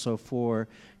tone also for,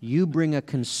 you bring a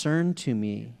concern to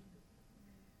me.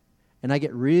 And I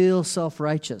get real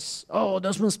self-righteous. Oh,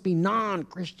 those must be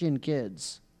non-Christian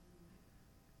kids.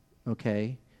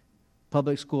 Okay.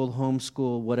 Public school,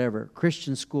 homeschool, whatever.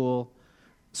 Christian school.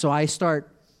 So I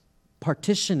start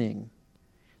partitioning.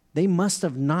 They must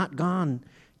have not gone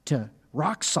to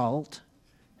rock salt.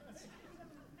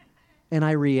 And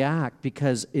I react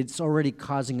because it's already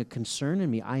causing a concern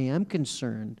in me. I am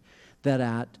concerned that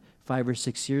at 5 or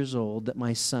 6 years old that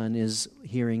my son is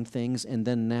hearing things, and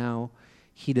then now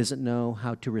he doesn't know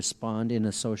how to respond in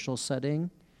a social setting.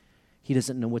 He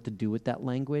doesn't know what to do with that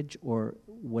language or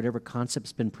whatever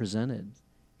concept's been presented.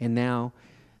 And now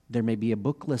there may be a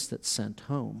book list that's sent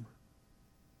home.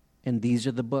 And these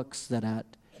are the books that at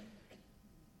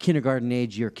kindergarten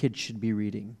age your kids should be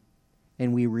reading.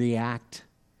 And we react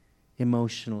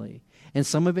emotionally. And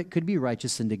some of it could be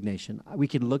righteous indignation. We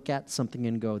could look at something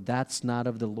and go, that's not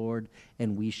of the Lord,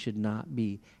 and we should not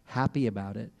be happy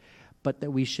about it. But that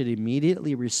we should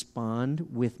immediately respond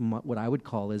with what I would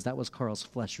call that was Carl's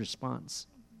flesh response.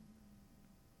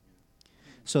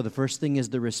 So the first thing is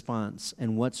the response.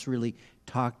 And what's really,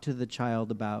 talk to the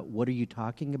child about, what are you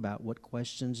talking about? What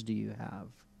questions do you have?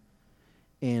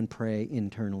 And pray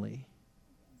internally.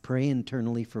 Pray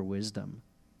internally for wisdom.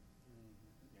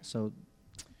 So,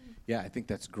 yeah, I think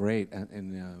that's great,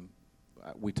 and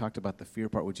we talked about the fear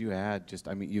part. Would you add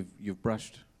you've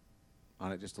brushed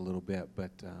on it just a little bit,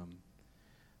 but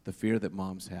the fear that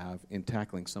moms have in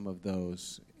tackling some of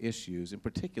those issues, in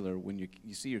particular when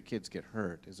you see your kids get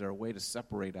hurt, is there a way to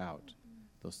separate out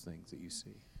those things that you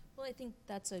see? Well, I think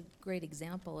that's a great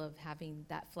example of having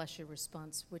that fleshy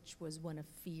response, which was one of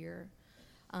fear.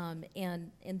 And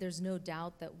there's no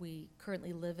doubt that we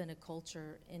currently live in a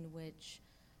culture in which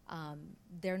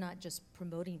they're not just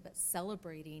promoting but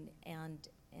celebrating and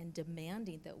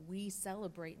demanding that we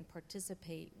celebrate and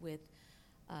participate with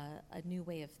a new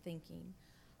way of thinking.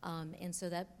 And so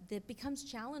that becomes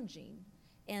challenging.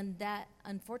 And that,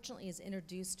 unfortunately, is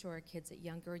introduced to our kids at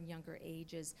younger and younger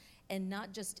ages, and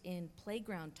not just in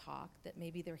playground talk that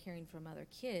maybe they're hearing from other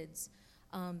kids,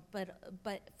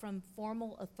 but from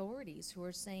formal authorities who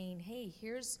are saying, hey,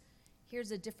 here's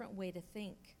a different way to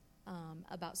think.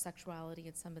 about sexuality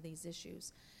and some of these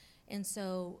issues. And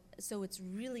so it's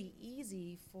really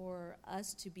easy for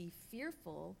us to be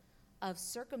fearful of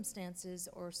circumstances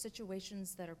or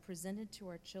situations that are presented to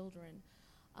our children.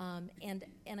 And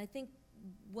I think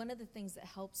one of the things that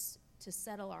helps to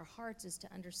settle our hearts is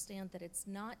to understand that it's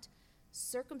not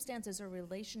circumstances or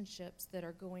relationships that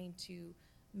are going to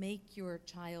make your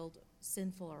child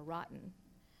sinful or rotten.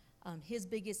 His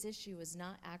biggest issue is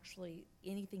not actually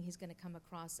anything he's going to come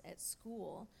across at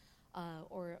school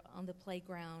or on the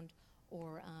playground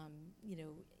or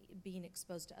being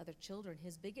exposed to other children.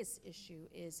 His biggest issue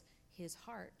is his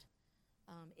heart.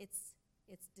 It's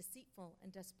deceitful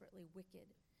and desperately wicked.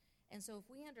 And so if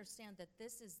we understand that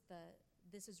this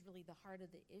is really the heart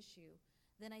of the issue,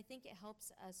 then I think it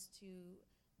helps us to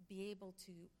be able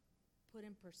to put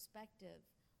in perspective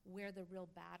where the real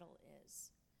battle is.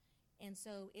 And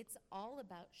so it's all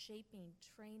about shaping,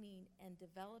 training, and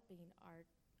developing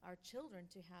our children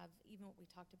to have, even what we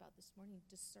talked about this morning,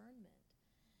 discernment,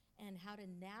 and how to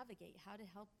navigate, how to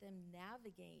help them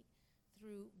navigate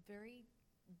through very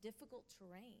difficult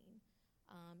terrain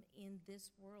in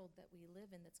this world that we live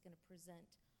in that's going to present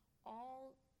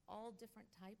all different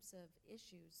types of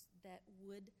issues that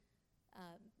would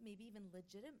maybe even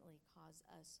legitimately cause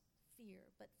us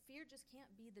fear. But fear just can't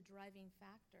be the driving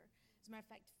factor. As a matter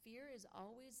of fact, fear is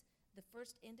always the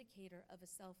first indicator of a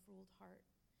self-ruled heart.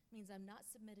 It means I'm not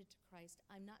submitted to Christ.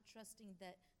 I'm not trusting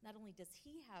that not only does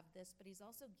he have this, but he's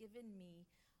also given me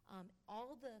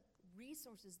all the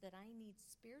resources that I need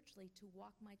spiritually to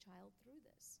walk my child through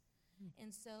this.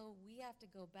 And so we have to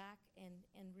go back and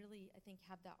really, I think,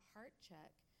 have that heart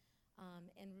check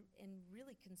and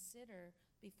really consider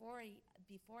before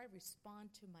I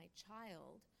respond to my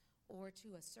child or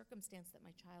to a circumstance that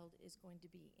my child is going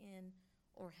to be in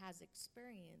or has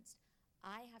experienced,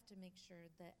 I have to make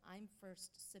sure that I'm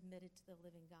first submitted to the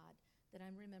living God, that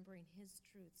I'm remembering his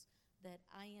truths, that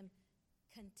I am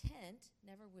content,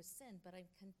 never with sin, but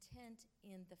I'm content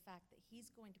in the fact that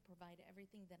he's going to provide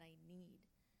everything that I need.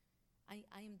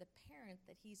 I am the parent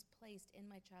that he's placed in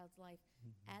my child's life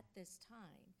at this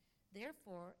time.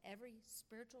 Therefore, every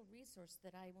spiritual resource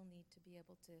that I will need to be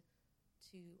able to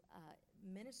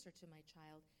minister to my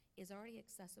child is already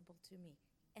accessible to me.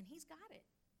 And he's got it.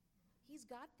 He's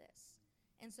got this.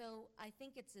 And so I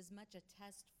think it's as much a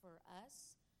test for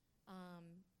us,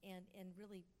 and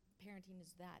really parenting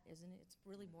is that, isn't it? It's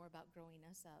really more about growing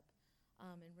us up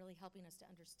and really helping us to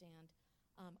understand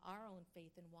our own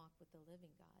faith and walk with the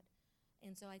living God.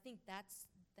 And so I think that's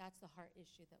the heart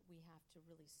issue that we have to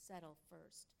really settle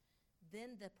first.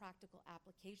 Then the practical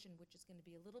application, which is going to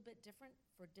be a little bit different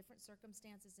for different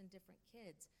circumstances and different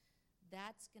kids,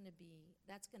 that's going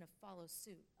to follow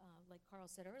suit. Like Carl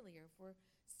said earlier, if we're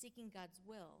seeking God's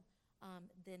will,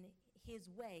 then his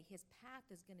way, his path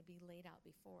is going to be laid out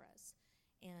before us.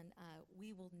 And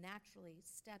we will naturally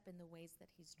step in the ways that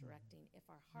he's directing if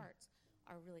our hearts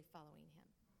are really following him.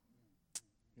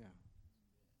 Yeah,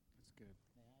 that's good.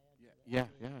 Yeah.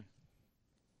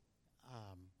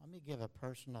 Let me give a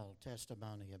personal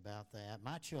testimony about that.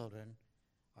 My children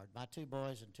are my 2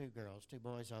 boys and 2 girls, 2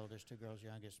 boys oldest, 2 girls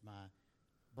youngest. My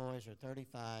boys are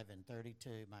 35 and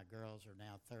 32. My girls are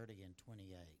now 30 and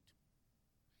 28.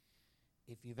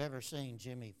 If you've ever seen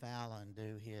Jimmy Fallon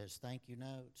do his thank you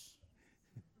notes,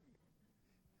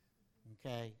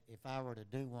 okay, if I were to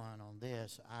do one on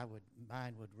this,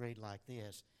 mine would read like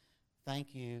this: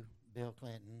 thank you, Bill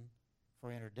Clinton,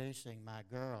 for introducing my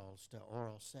girls to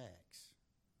oral sex.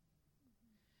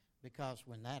 Because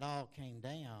when that all came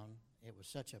down, it was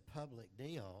such a public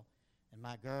deal, and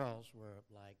my girls were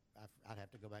like, I'd have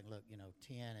to go back and look,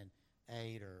 10 and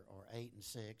 8 or 8 and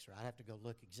 6, or I'd have to go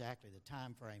look exactly the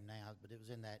time frame now, but it was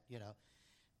in that,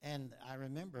 And I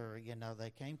remember,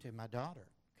 they came to, my daughter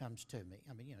comes to me.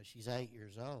 I mean, she's 8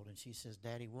 years old, and she says,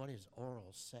 Daddy, what is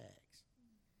oral sex?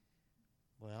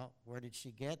 Well, where did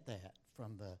she get that?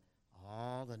 From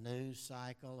all the news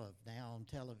cycle of now on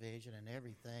television and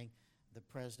everything, the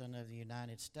President of the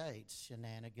United States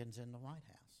shenanigans in the White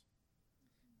House.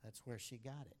 That's where she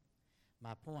got it.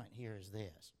 My point here is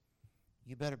this: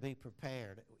 you better be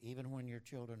prepared, even when your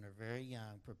children are very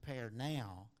young, prepare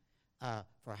now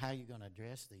for how you're going to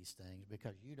address these things,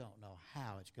 because you don't know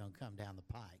how it's going to come down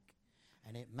the pike.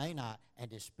 And it may not,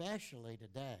 and especially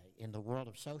today in the world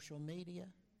of social media,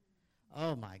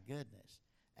 oh my goodness.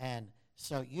 And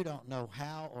so you don't know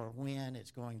how or when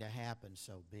it's going to happen,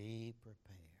 so be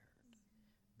prepared.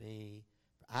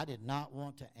 I did not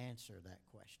want to answer that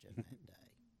question that day.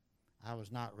 I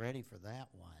was not ready for that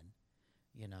one,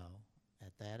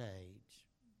 at that age.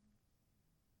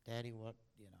 Daddy,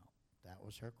 that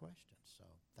was her question. So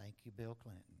thank you, Bill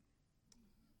Clinton.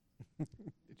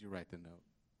 Did you write the note?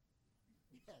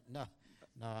 No,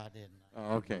 I didn't.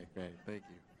 Oh, okay, great. Thank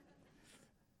you.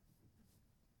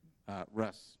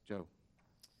 Russ, Joe.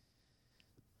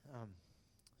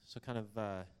 So kind of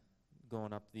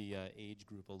going up the age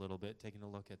group a little bit, taking a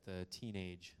look at the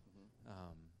teenage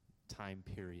time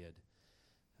period.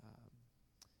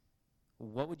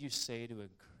 What would you say to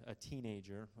a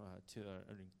teenager,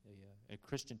 a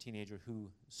Christian teenager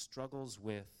who struggles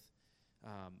with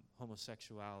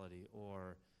homosexuality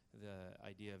or the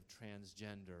idea of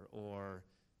transgender, or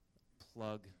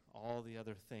plug all the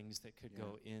other things that could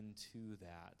go into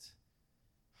that?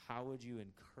 How would you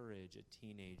encourage a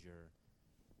teenager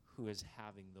who is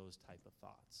having those type of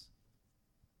thoughts?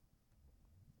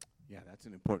 Yeah, that's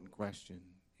an important question.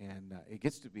 And it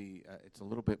gets to be, it's a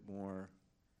little bit more,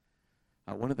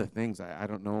 one of the things, I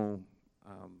don't know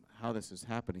how this is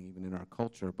happening even in our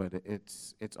culture, but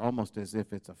it's almost as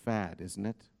if it's a fad, isn't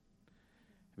it?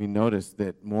 We notice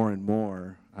that more and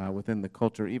more within the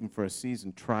culture, even for a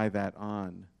season, try that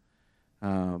on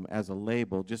as a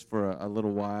label just for a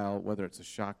little while, whether it's a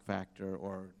shock factor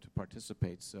or to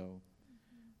participate. So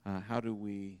how do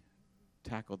we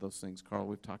tackle those things? Carl,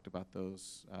 we've talked about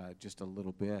those just a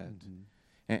little bit. Mm-hmm.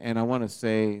 And I want to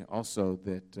say also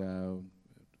that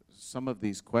some of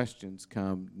these questions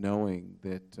come knowing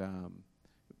that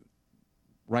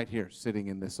right here, sitting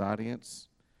in this audience,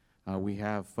 we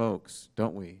have folks,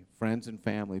 don't we, friends and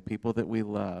family, people that we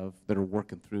love that are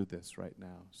working through this right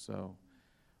now. So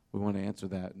we want to answer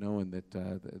that knowing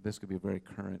that this could be a very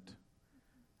current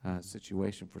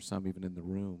situation for some even in the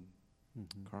room.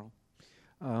 Mm-hmm. Carl?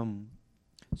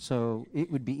 So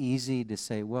it would be easy to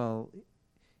say, well,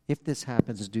 if this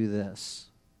happens, do this.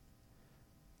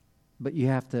 But you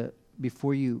have to,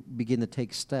 before you begin to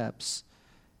take steps,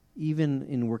 even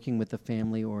in working with a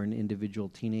family or an individual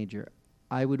teenager,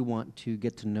 I would want to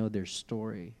get to know their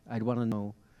story. I'd want to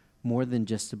know more than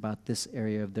just about this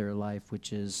area of their life,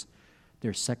 which is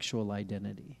their sexual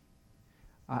identity.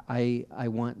 I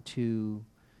want to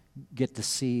get to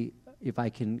see if I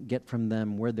can get from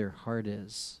them where their heart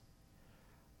is.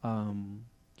 And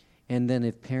then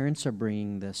if parents are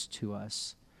bringing this to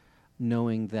us,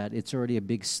 knowing that it's already a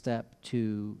big step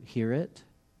to hear it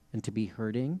and to be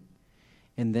hurting,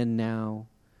 and then now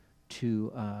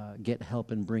to get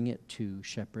help and bring it to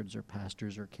shepherds or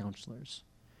pastors or counselors.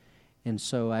 And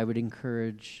so I would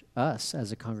encourage us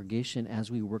as a congregation, as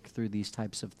we work through these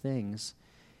types of things,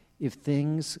 if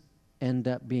things end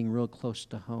up being real close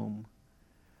to home,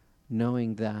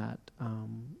 knowing that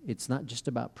it's not just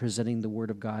about presenting the Word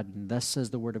of God, and thus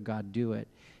says the Word of God, do it.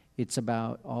 It's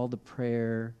about all the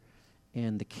prayer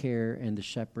and the care and the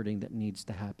shepherding that needs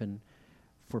to happen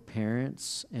for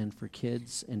parents and for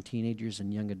kids and teenagers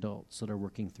and young adults that are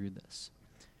working through this.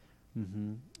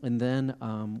 Mm-hmm. And then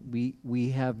we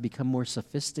have become more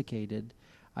sophisticated,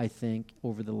 I think,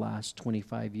 over the last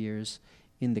 25 years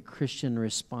in the Christian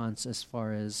response as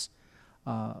far as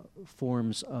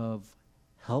forms of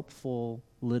helpful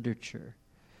literature.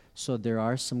 So there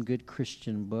are some good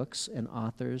Christian books and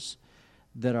authors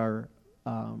that are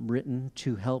written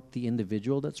to help the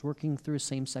individual that's working through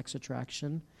same-sex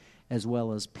attraction, as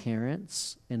well as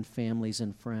parents and families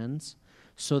and friends,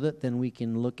 so that then we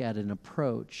can look at an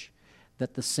approach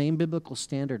that the same biblical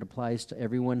standard applies to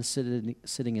everyone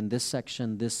sitting in this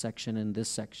section, and this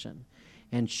section.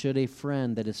 And should a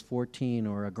friend that is 14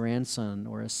 or a grandson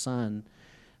or a son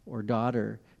or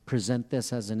daughter present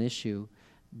this as an issue,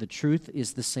 the truth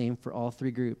is the same for all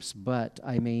three groups, but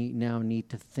I may now need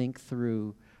to think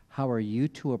through how are you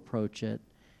to approach it,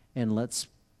 and let's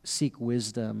seek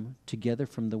wisdom together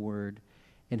from the Word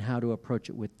and how to approach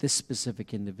it with this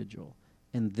specific individual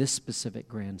and this specific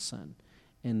grandson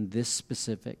and this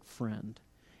specific friend.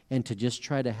 And to just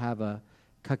try to have a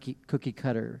cookie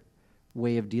cutter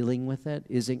way of dealing with it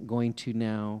isn't going to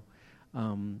now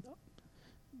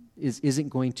isn't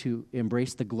going to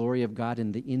embrace the glory of God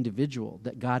in the individual,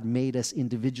 that God made us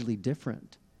individually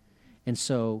different. And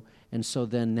so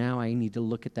then now I need to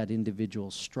look at that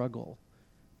individual's struggle.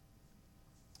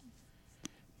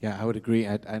 Yeah, I would agree.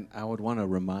 I would want to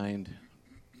remind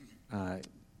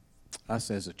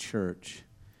us as a church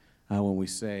when we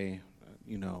say,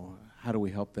 how do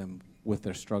we help them with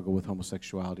their struggle with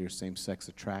homosexuality or same-sex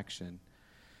attraction?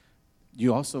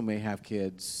 You also may have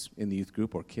kids in the youth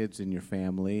group or kids in your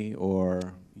family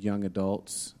or young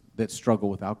adults that struggle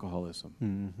with alcoholism.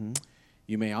 Mm-hmm.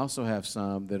 You may also have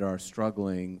some that are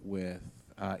struggling with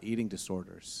eating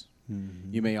disorders.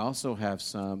 Mm-hmm. You may also have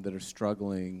some that are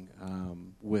struggling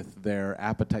with their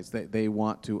appetites. They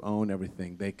want to own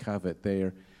everything. They covet.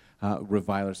 They're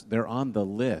revilers. They're on the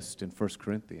list in 1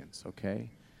 Corinthians,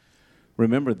 okay?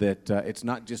 remember that it's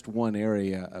not just one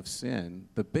area of sin.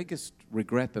 The biggest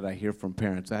regret that I hear from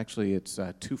parents, actually, it's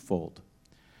twofold.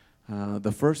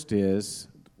 The first is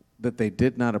that they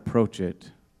did not approach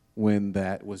it when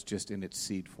that was just in its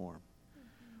seed form.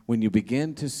 When you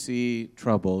begin to see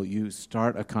trouble, you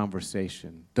start a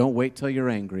conversation. Don't wait till you're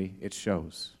angry. It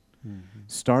shows.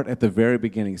 Start at the very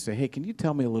beginning. Say, hey, can you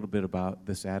tell me a little bit about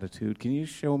this attitude? Can you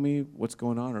show me what's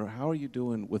going on? Or how are you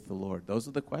doing with the Lord? Those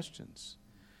are the questions.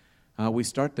 We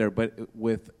start there, but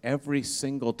with every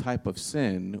single type of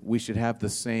sin, we should have the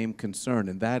same concern,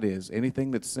 and that is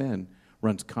anything that's sin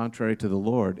runs contrary to the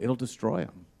Lord, it'll destroy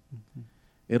him.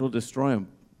 It'll destroy him.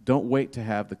 Don't wait to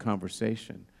have the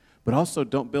conversation. But also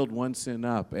don't build one sin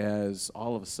up as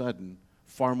all of a sudden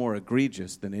far more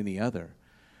egregious than any other.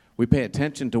 We pay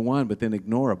attention to one, but then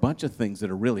ignore a bunch of things that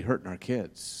are really hurting our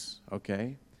kids,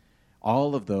 okay?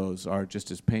 All of those are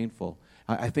just as painful.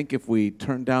 I think if we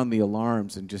turn down the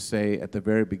alarms and just say at the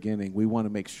very beginning, we want to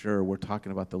make sure we're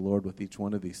talking about the Lord with each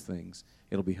one of these things,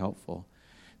 it'll be helpful.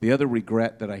 The other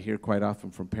regret that I hear quite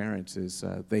often from parents is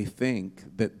they think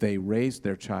that they raised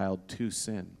their child to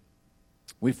sin.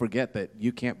 We forget that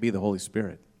you can't be the Holy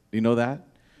Spirit. Do you know that?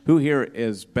 Who here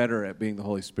is better at being the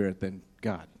Holy Spirit than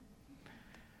God?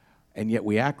 And yet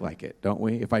we act like it, don't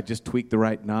we? If I just tweak the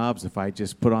right knobs, if I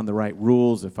just put on the right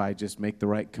rules, if I just make the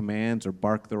right commands or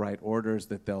bark the right orders,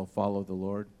 that they'll follow the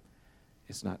Lord.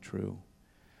 It's not true.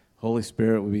 Holy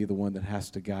Spirit will be the one that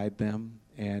has to guide them.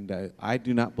 And I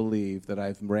do not believe that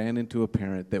I've ran into a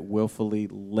parent that willfully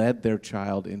led their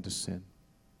child into sin,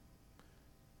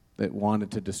 that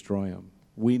wanted to destroy them.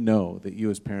 We know that you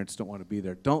as parents don't want to be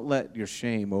there. Don't let your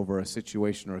shame over a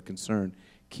situation or a concern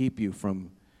keep you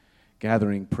from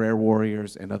gathering prayer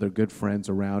warriors and other good friends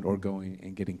around or going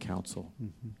and getting counsel.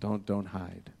 Don't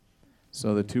hide.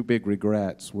 So the two big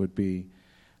regrets would be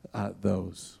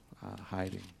those,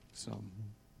 hiding. So,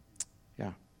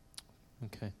 yeah.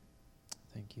 Okay.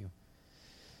 Thank you.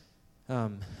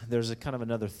 There's a kind of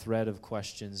another thread of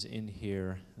questions in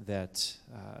here that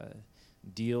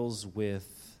deals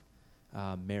with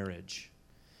marriage.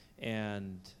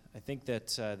 And I think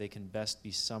that they can best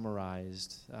be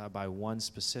summarized by one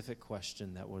specific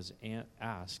question that was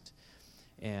asked.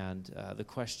 And the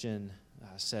question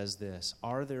says this: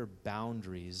 are there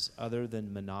boundaries other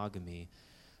than monogamy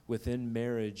within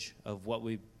marriage of what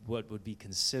would be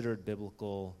considered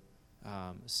biblical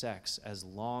sex, as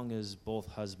long as both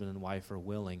husband and wife are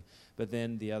willing? But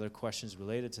then the other questions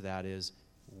related to that is,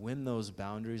 when those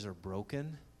boundaries are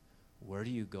broken, where do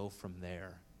you go from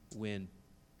there? When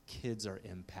kids are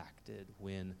impacted,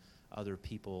 when other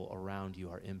people around you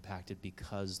are impacted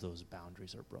because those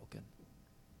boundaries are broken?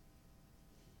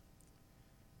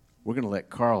 We're going to let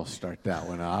Carl start that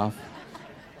one off.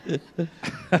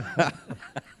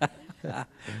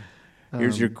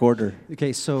 Here's your quarter.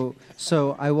 Okay, so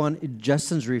I want,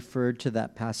 Justin's referred to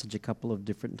that passage a couple of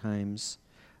different times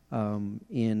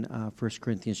in 1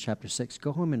 Corinthians chapter 6.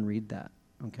 Go home and read that,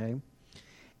 okay?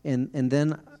 And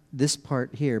then this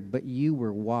part here, but you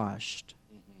were washed.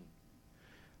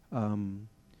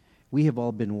 We have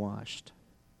all been washed,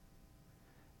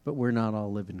 but we're not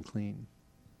all living clean.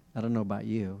 I don't know about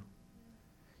you.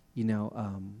 You know,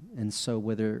 and so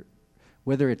whether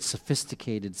it's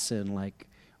sophisticated sin, like,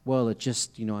 well, it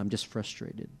just, I'm just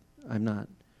frustrated. I'm not,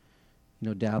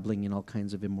 dabbling in all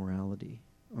kinds of immorality,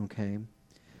 okay?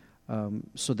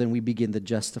 So then we begin to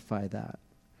justify that.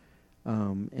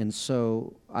 And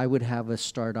so I would have us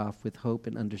start off with hope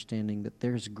and understanding that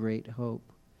there's great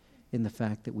hope in the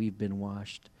fact that we've been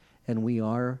washed. And we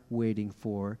are waiting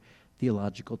for,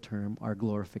 theological term, our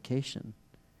glorification.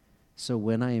 So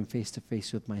when I am face to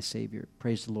face with my Savior,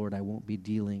 praise the Lord, I won't be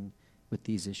dealing with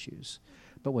these issues.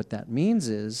 But what that means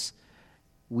is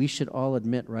we should all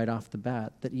admit right off the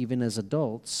bat that even as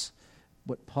adults,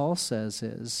 what Paul says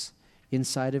is,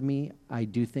 inside of me, I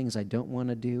do things I don't want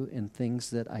to do, and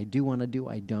things that I do want to do,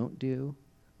 I don't do.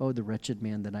 Oh, the wretched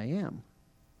man that I am,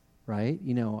 right?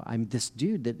 I'm this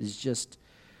dude that is just...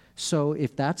 So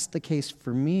if that's the case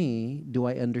for me, do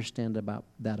I understand about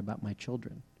my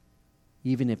children,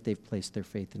 even if they've placed their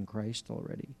faith in Christ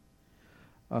already?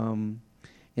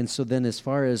 And so then as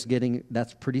far as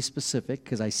that's pretty specific,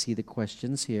 because I see the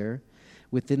questions here.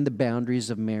 Within the boundaries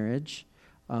of marriage,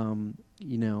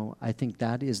 I think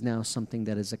that is now something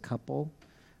that as a couple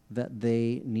that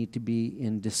they need to be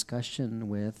in discussion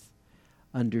with,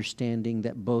 understanding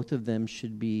that both of them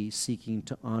should be seeking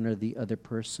to honor the other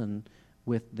person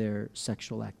with their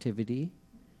sexual activity.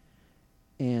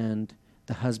 And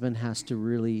the husband has to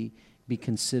really be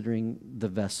considering the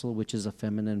vessel, which is a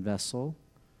feminine vessel,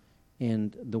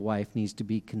 and the wife needs to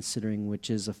be considering which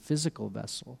is a physical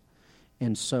vessel.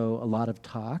 And so a lot of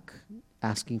talk,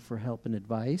 asking for help and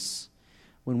advice.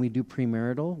 When we do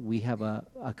premarital, we have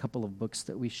a couple of books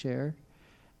that we share.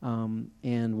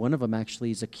 And one of them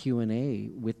actually is a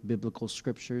Q&A with biblical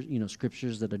scriptures,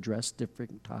 scriptures that address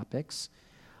different topics.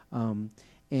 And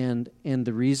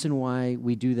the reason why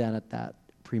we do that at that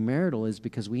premarital is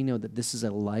because we know that this is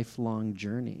a lifelong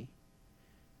journey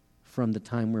from the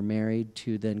time we're married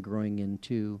to then growing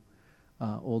into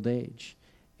old age.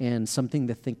 And something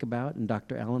to think about, and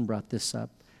Dr. Allen brought this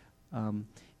up,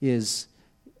 is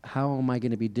how am I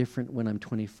going to be different when I'm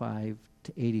 25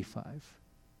 to 85,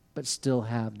 but still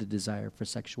have the desire for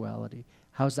sexuality?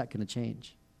 How's that going to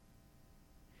change?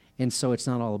 And so it's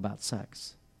not all about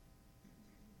sex.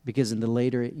 Because in the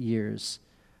later years,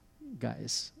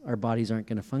 guys, our bodies aren't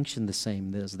going to function the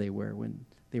same as they were when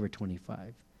they were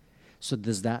 25. So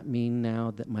does that mean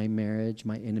now that my marriage,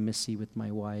 my intimacy with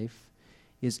my wife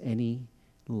is any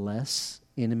less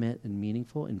intimate and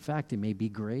meaningful? In fact, it may be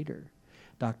greater.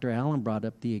 Dr. Allen brought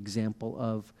up the example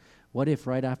of what if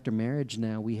right after marriage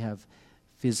now we have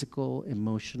physical,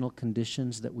 emotional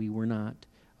conditions that we were not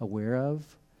aware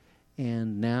of,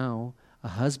 and now a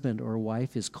husband or a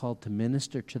wife is called to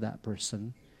minister to that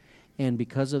person, and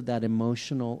because of that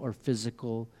emotional or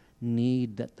physical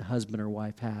need that the husband or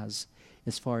wife has,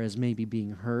 as far as maybe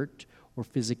being hurt or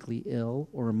physically ill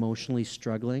or emotionally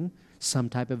struggling, some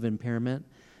type of impairment,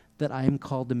 that I am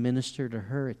called to minister to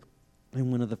her.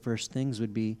 And one of the first things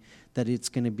would be that it's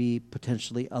going to be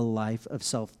potentially a life of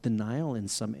self-denial in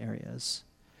some areas.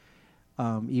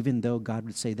 Even though God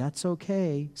would say, that's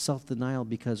okay, self-denial,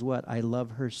 because what? I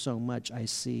love her so much, I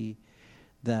see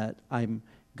that I'm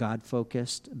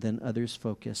God-focused, then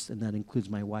others-focused, and that includes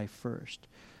my wife first.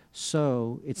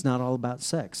 So it's not all about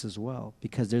sex as well,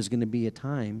 because there's going to be a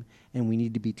time, and we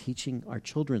need to be teaching our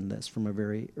children this from a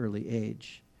very early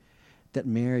age, that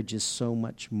marriage is so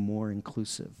much more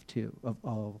inclusive, too, of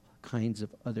all kinds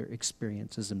of other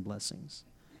experiences and blessings,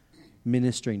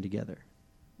 ministering together.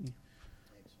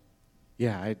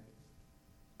 Yeah,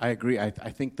 I agree. I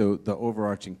think the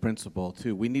overarching principle,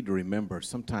 too, we need to remember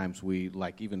sometimes we,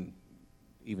 like even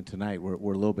tonight,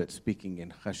 we're a little bit speaking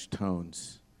in hushed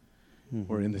tones. Mm-hmm.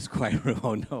 We're in this quiet room.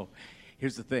 Oh, no.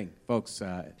 Here's the thing, folks.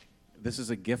 This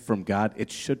is a gift from God. It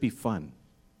should be fun.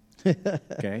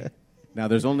 Okay? Now,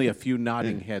 there's only a few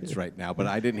nodding heads right now, but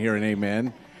I didn't hear an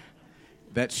amen.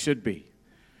 That should be.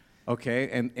 Okay?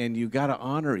 And you got to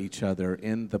honor each other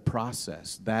in the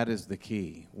process. That is the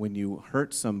key. When you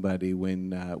hurt somebody,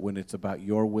 when it's about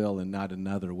your will and not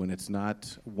another, when it's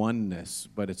not oneness,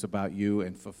 but it's about you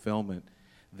and fulfillment,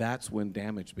 that's when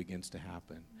damage begins to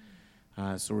happen.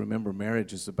 So remember,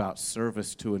 marriage is about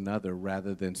service to another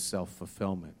rather than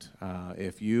self-fulfillment.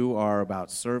 If you are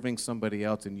about serving somebody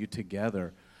else and you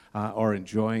together are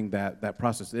enjoying that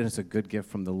process, then it's a good gift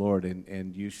from the Lord,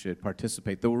 and you should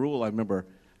participate. The rule I remember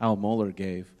Al Mohler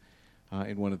gave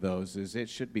in one of those is it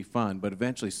should be fun, but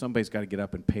eventually somebody's got to get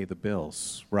up and pay the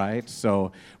bills, right?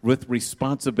 So with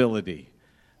responsibility,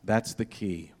 that's the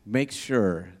key. Make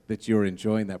sure that you're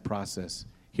enjoying that process.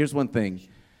 Here's one thing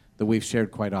that we've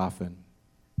shared quite often.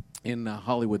 In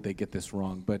Hollywood, they get this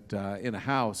wrong, but in a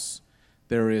house,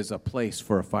 there is a place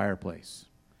for a fireplace.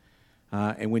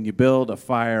 And when you build a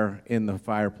fire in the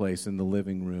fireplace in the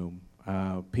living room,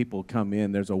 people come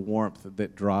in, there's a warmth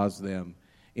that draws them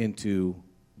into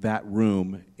that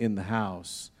room in the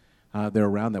house. They're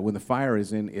around that. When the fire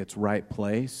is in its right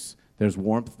place, there's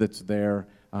warmth that's there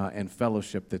and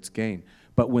fellowship that's gained.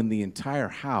 But when the entire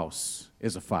house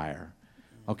is afire,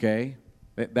 okay,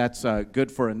 that's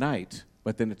good for a night,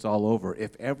 but then it's all over.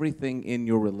 If everything in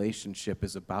your relationship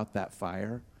is about that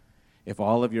fire, if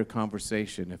all of your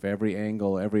conversation, if every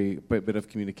angle, every bit of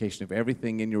communication, if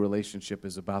everything in your relationship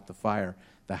is about the fire,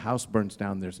 the house burns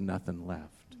down, there's nothing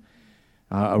left.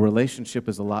 A relationship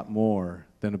is a lot more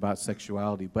than about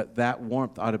sexuality, but that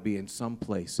warmth ought to be in some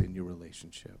place in your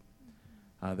relationship.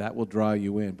 That will draw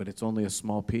you in, but it's only a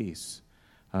small piece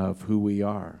of who we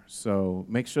are. So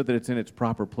make sure that it's in its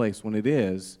proper place. When it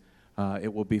is,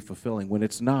 it will be fulfilling. When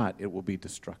it's not, it will be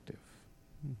destructive.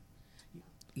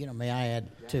 You know, may I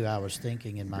add, too, I was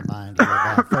thinking in my mind here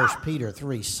about 1 Peter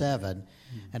 3:7,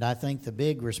 and I think the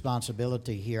big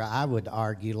responsibility here, I would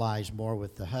argue, lies more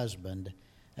with the husband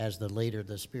as the leader,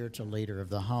 the spiritual leader of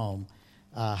the home.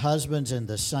 Husbands, in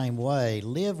the same way,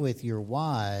 live with your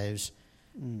wives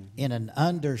in an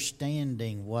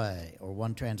understanding way, or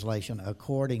one translation,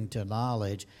 according to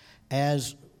knowledge,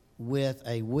 as with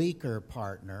a weaker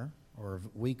partner or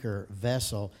weaker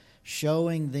vessel,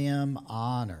 showing them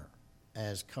honor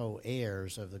as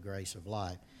co-heirs of the grace of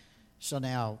life. So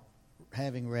now,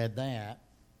 having read that,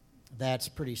 that's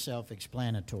pretty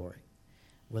self-explanatory.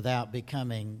 without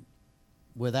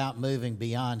moving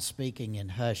beyond speaking in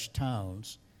hushed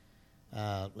tones,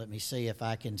 let me see if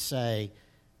I can say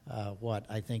what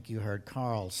I think you heard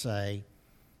Carl say,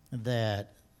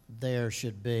 that there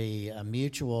should be a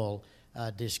mutual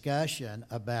discussion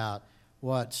about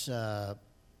what a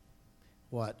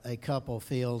couple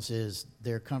feels is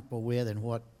they're comfortable with and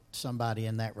what somebody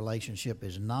in that relationship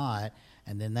is not,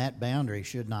 and then that boundary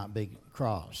should not be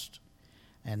crossed.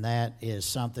 And that is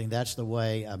something, that's the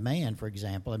way a man, for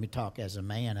example, let me talk as a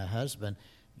man, a husband,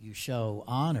 you show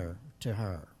honor to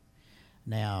her.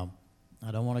 Now,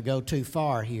 I don't want to go too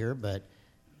far here, but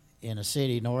in a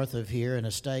city north of here, in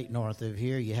a state north of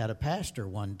here, you had a pastor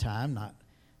one time, not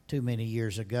too many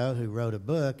years ago, who wrote a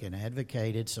book and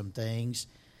advocated some things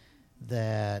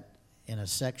that in a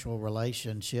sexual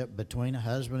relationship between a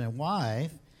husband and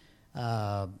wife,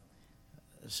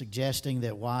 suggesting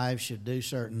that wives should do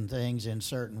certain things in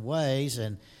certain ways,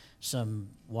 and some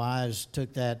wives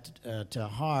took that to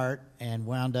heart and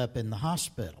wound up in the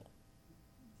hospital.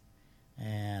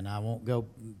 And I won't go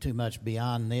too much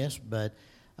beyond this, but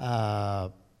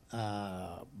I'm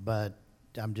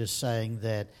just saying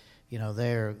that, you know,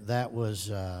 that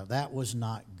was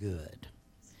not good.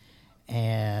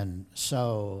 And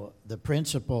so the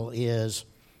principle is,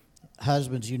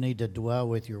 husbands, you need to dwell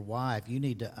with your wife. You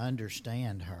need to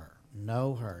understand her,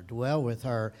 know her, dwell with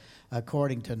her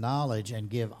according to knowledge, and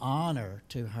give honor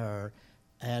to her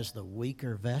as the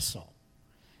weaker vessel.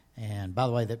 And by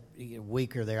the way, the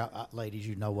weaker there, ladies,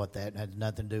 you know what that has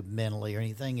nothing to do mentally or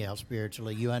anything else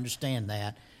spiritually. You understand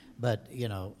that. But, you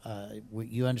know,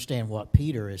 you understand what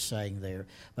Peter is saying there.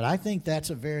 But I think that's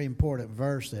a very important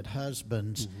verse that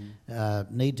husbands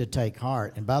need to take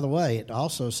heart. And by the way, it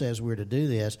also says we're to do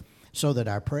this so that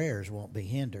our prayers won't be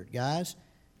hindered. Guys,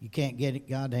 you can't get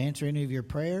God to answer any of your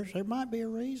prayers, there might be a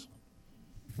reason.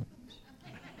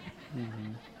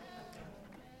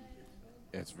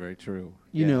 That's very true.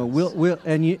 You know, Yes. we'll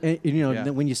and you know, Yeah.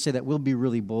 when you say that, we'll be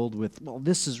really bold with, well,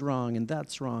 this is wrong and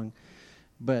that's wrong,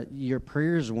 but your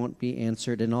prayers won't be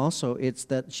answered. And also, it's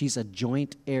that she's a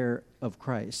joint heir of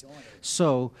Christ.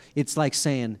 So it's like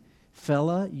saying,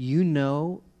 fella, you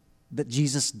know that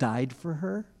Jesus died for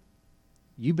her,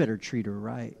 you better treat her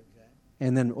right.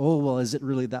 And then, oh, well, is it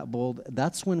really that bold?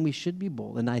 That's when we should be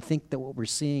bold. And I think that what we're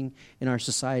seeing in our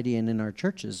society and in our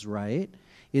churches, right,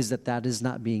 is that is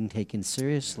not being taken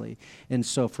seriously. And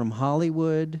so from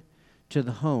Hollywood to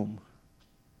the home,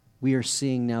 we are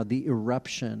seeing now the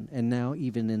eruption, and now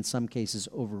even in some cases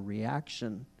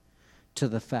overreaction to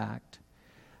the fact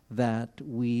that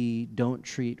we don't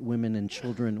treat women and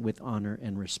children with honor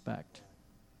and respect.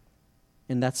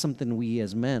 And that's something we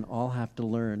as men all have to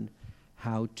learn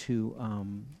how to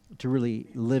really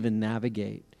live and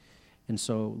navigate. And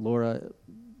so Laura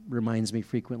reminds me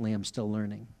frequently I'm still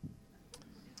learning.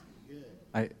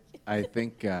 I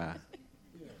think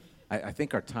I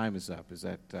think our time is up. Is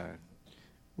that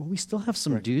Well, we still have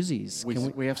some Correct. doozies.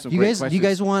 we have some Do you great guys, questions. Do you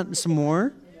guys want some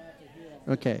more?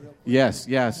 Okay. Yes,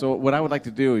 yeah. So what I would like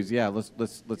to do is,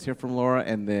 let's hear from Laura,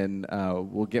 and then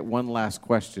we'll get one last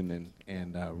question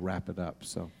and wrap it up.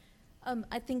 So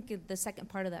I think the second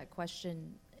part of that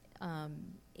question,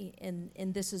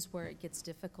 and this is where it gets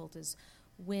difficult, is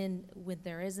when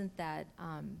there isn't that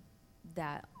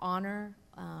that honor,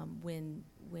 when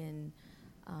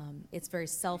it's very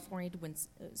self-oriented, when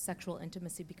sexual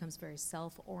intimacy becomes very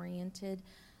self-oriented,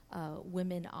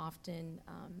 women often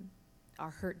are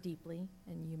hurt deeply,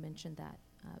 and you mentioned that,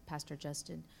 Pastor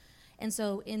Justin. And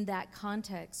so in that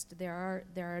context, there are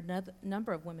a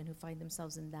number of women who find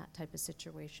themselves in that type of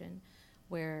situation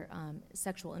where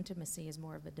sexual intimacy is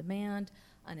more of a demand,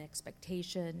 an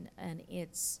expectation, and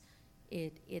it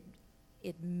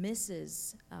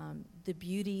misses the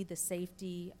beauty, the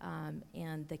safety,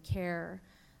 and the care,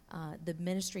 the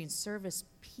ministry and service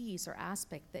piece or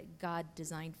aspect that God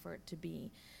designed for it to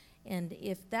be. And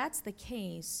if that's the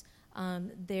case,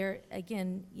 there,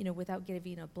 again, without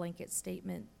giving a blanket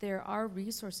statement, there are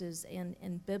resources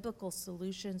and biblical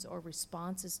solutions or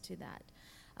responses to that.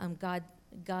 God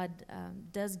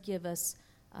does give us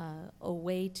a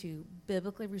way to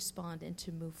biblically respond and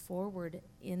to move forward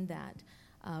in that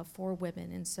for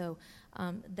women. And so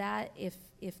that, if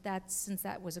that's, since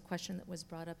that was a question that was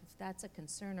brought up, if that's a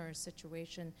concern or a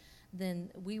situation,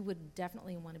 then we would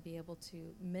definitely want to be able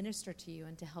to minister to you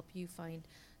and to help you find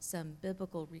some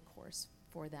biblical recourse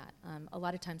for that. A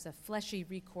lot of times a fleshy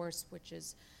recourse, which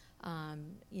is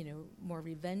more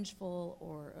revengeful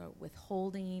or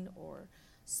withholding or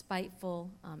spiteful,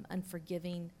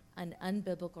 unforgiving, an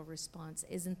unbiblical response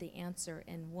isn't the answer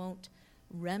and won't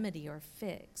remedy or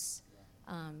fix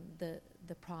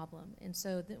the problem. And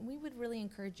so we would really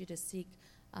encourage you to seek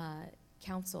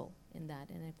counsel in that.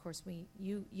 And of course,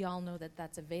 you all know that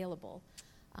that's available,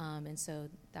 and so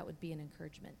that would be an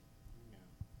encouragement.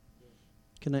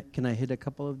 Can I hit a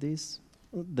couple of these?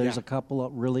 There's Yeah. a couple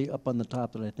really up on the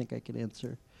top that I think I could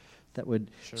answer. That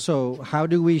would. Sure. So how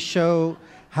do we show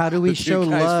The two show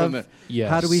guys from love? the-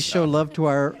 How do we Yes. show love to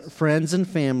our friends and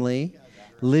family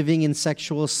living in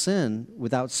sexual sin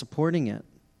without supporting it?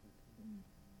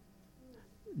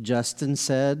 Justin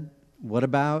said, what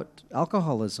about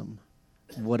alcoholism?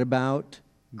 What about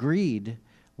greed?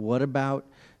 What about...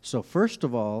 So first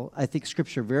of all, I think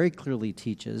Scripture very clearly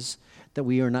teaches that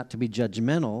we are not to be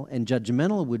judgmental, and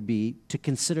judgmental would be to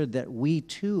consider that we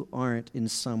too aren't in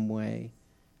some way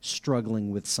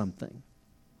struggling with something.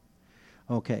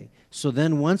 Okay, so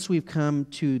then once we've come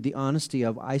to the honesty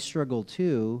of I struggle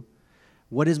too,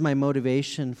 what is my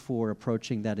motivation for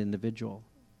approaching that individual?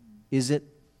 Is it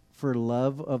for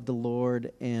love of the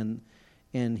Lord and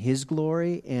His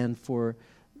glory and for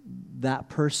that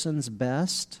person's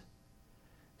best?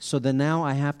 So then now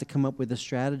I have to come up with a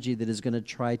strategy that is going to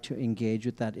try to engage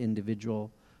with that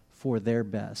individual for their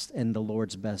best and the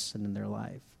Lord's best in their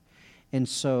life. And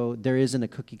so there isn't a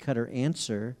cookie-cutter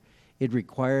answer. It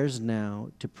requires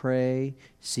now to pray,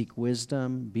 seek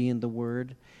wisdom, be in the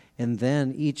Word, and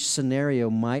then each scenario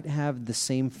might have the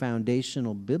same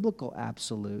foundational biblical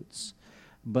absolutes,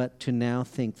 but to now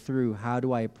think through how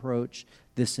do I approach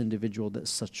this individual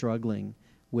that's struggling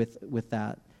with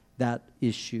that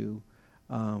issue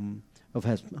of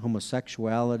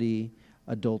homosexuality,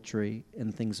 adultery,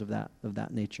 and things of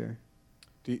that nature.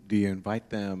 Do you invite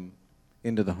them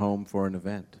into the home for an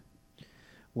event?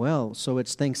 Well, so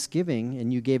it's Thanksgiving,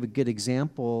 and you gave a good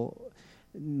example.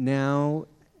 Now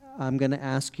I'm going to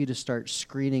ask you to start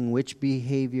screening which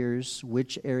behaviors,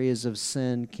 which areas of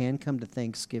sin can come to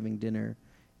Thanksgiving dinner,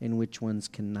 and which ones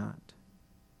cannot.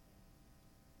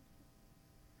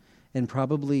 And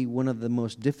probably one of the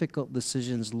most difficult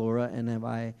decisions Laura and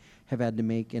I have had to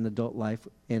make in adult life,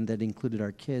 and that included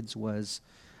our kids, was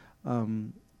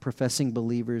professing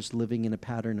believers living in a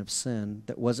pattern of sin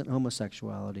that wasn't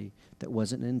homosexuality, that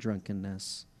wasn't in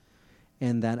drunkenness,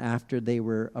 and that after they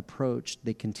were approached,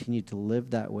 they continued to live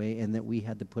that way, and that we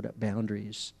had to put up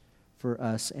boundaries for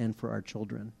us and for our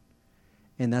children.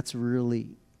 And that's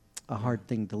really a hard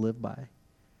thing to live by,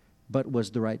 but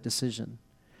was the right decision.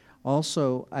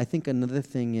 Also, I think another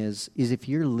thing is if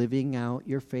you're living out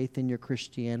your faith in your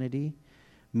Christianity,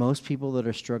 most people that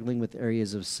are struggling with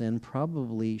areas of sin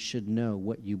probably should know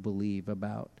what you believe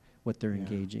about what they're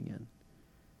engaging in.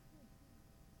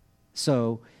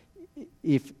 So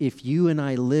if you and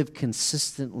I live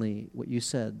consistently, what you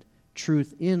said,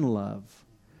 truth in love,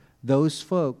 those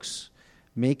folks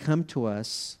may come to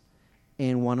us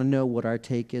and want to know what our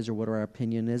take is or what our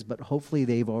opinion is, but hopefully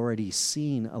they've already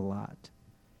seen a lot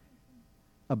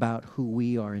about who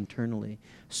we are internally.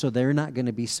 So they're not going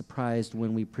to be surprised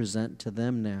when we present to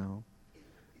them now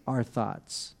our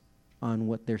thoughts on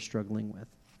what they're struggling with.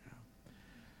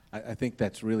 I think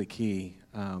that's really key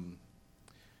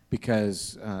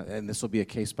because, and this will be a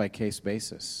case-by-case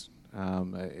basis.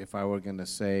 If I were going to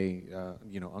say,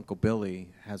 Uncle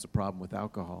Billy has a problem with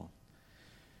alcohol,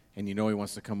 and you know he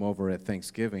wants to come over at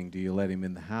Thanksgiving, do you let him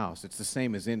in the house? It's the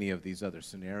same as any of these other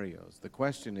scenarios. The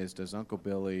question is, does Uncle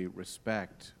Billy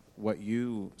respect what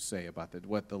you say about that,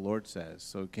 what the Lord says?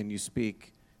 So can you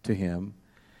speak to him?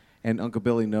 And Uncle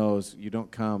Billy knows you don't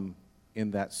come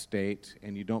in that state,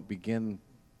 and you don't begin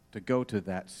to go to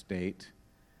that state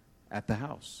at the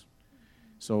house.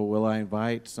 So will I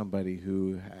invite somebody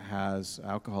who has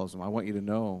alcoholism? I want you to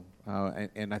know,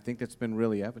 and I think that's been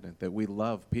really evident, that we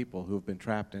love people who have been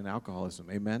trapped in alcoholism.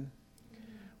 Amen?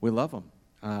 We love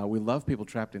them. We love people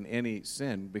trapped in any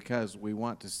sin because we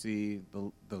want to see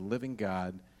the living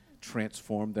God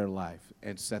transform their life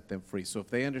and set them free. So if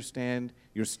they understand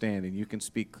your stand and you can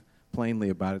speak plainly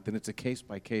about it, then it's a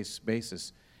case-by-case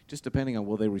basis, just depending on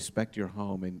will they respect your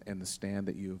home and the stand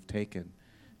that you have taken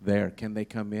there. Can they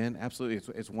come in?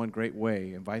 Absolutely. It's one great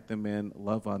way. Invite them in,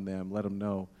 love on them, let them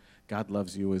know God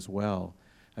loves you as well.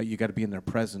 You got to be in their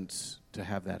presence to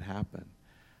have that happen.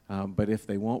 But if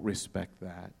they won't respect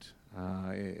that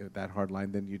hard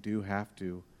line, then you do have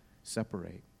to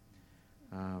separate.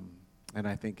 And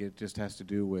I think it just has to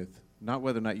do with not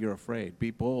whether or not you're afraid.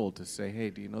 Be bold to say, hey,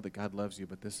 do you know that God loves you,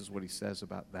 but this is what he says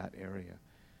about that area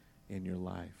in your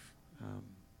life.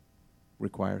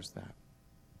 Requires that.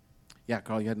 Yeah,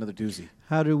 Carl, you had another doozy.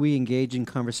 How do we engage in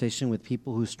conversation with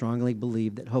people who strongly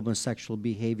believe that homosexual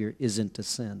behavior isn't a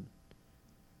sin?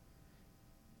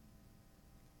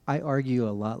 I argue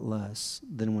a lot less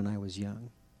than when I was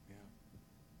young.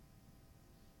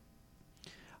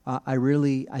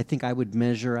 I think I would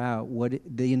measure out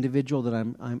the individual that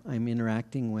I'm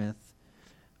interacting with.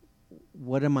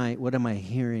 What am I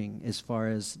hearing as far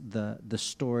as the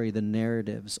story, the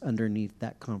narratives underneath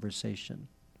that conversation?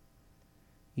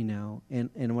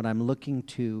 And what I'm looking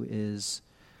to is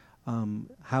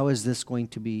how is this going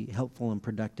to be helpful and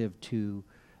productive to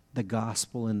the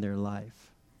gospel in their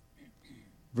life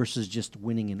versus just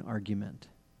winning an argument.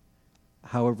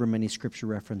 However many scripture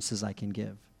references I can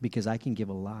give, because I can give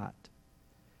a lot.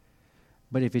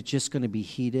 But if it's just going to be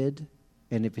heated,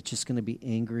 and if it's just going to be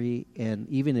angry, and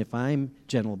even if I'm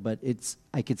gentle, but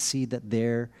I could see that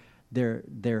their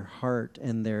heart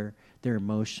and their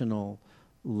emotional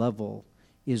level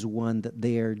is one that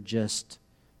they are just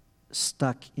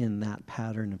stuck in that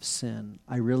pattern of sin.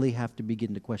 I really have to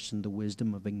begin to question the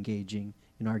wisdom of engaging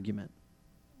in argument.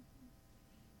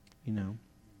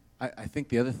 I think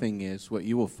the other thing is what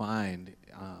you will find,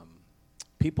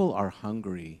 people are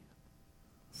hungry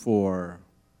for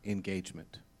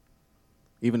engagement.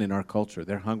 Even in our culture,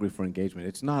 they're hungry for engagement.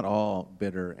 It's not all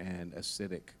bitter and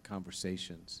acidic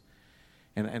conversations.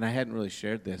 And I hadn't really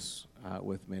shared this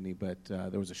with many, but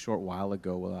there was a short while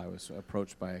ago where I was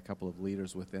approached by a couple of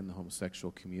leaders within the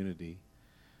homosexual community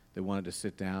that wanted to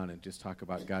sit down and just talk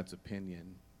about God's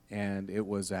opinion. And it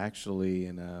was actually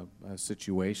in a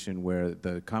situation where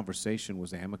the conversation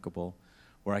was amicable,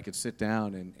 where I could sit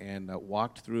down and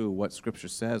walked through what Scripture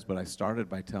says, but I started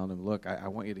by telling them, look, I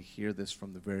want you to hear this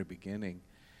from the very beginning.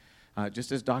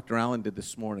 Just as Dr. Allen did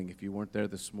this morning, if you weren't there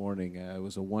this morning, it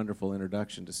was a wonderful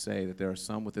introduction to say that there are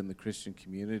some within the Christian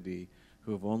community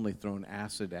who have only thrown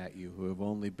acid at you, who have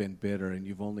only been bitter, and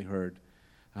you've only heard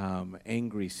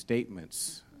angry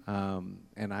statements,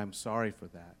 and I'm sorry for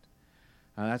that.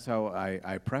 That's how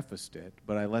I prefaced it,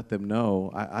 but I let them know,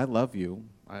 I love you,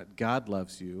 God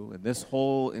loves you, and this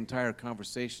whole entire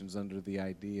conversation is under the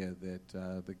idea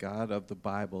that the God of the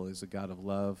Bible is a God of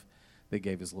love that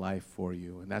gave his life for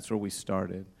you, and that's where we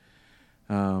started.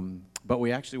 But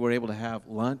we actually were able to have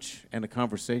lunch and a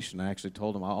conversation. I actually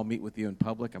told them, I'll meet with you in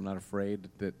public. I'm not afraid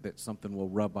that something will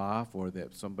rub off or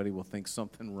that somebody will think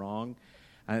something wrong.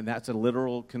 And that's a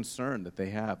literal concern that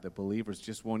they have, that believers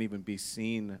just won't even be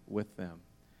seen with them.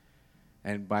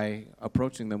 And by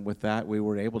approaching them with that, we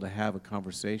were able to have a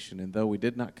conversation. And though we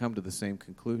did not come to the same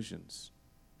conclusions,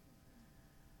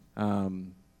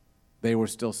 they were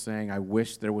still saying, I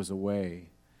wish there was a way.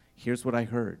 Here's what I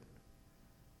heard.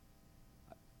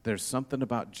 There's something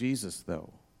about Jesus,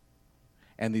 though.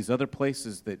 And these other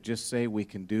places that just say we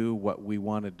can do what we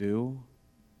want to do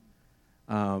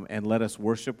and let us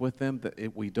worship with them,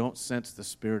 we don't sense the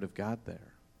Spirit of God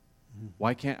there. Mm-hmm.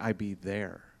 Why can't I be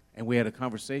there? And we had a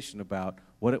conversation about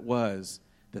what it was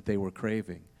that they were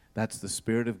craving. That's the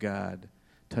Spirit of God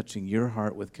touching your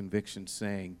heart with conviction,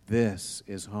 saying, this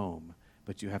is home,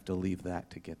 but you have to leave that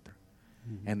to get there.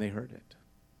 Mm-hmm. And they heard it.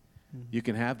 Mm-hmm. You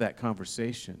can have that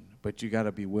conversation, but you got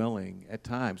to be willing at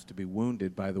times to be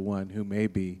wounded by the one who may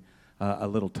be a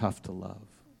little tough to love.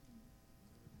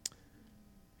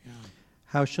 Yeah.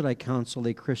 How should I counsel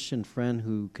a Christian friend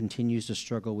who continues to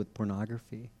struggle with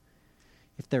pornography?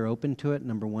 If they're open to it,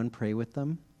 number one, pray with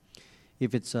them.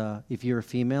 If you're a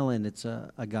female and it's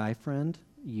a guy friend,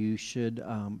 you should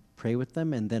pray with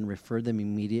them and then refer them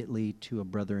immediately to a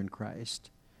brother in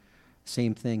Christ.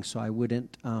 Same thing, so I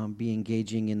wouldn't be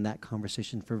engaging in that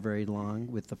conversation for very long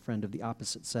with a friend of the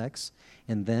opposite sex.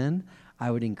 And then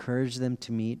I would encourage them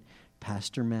to meet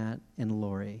Pastor Matt and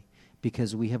Lori,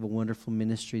 because we have a wonderful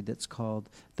ministry that's called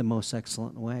The Most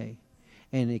Excellent Way.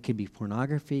 And it could be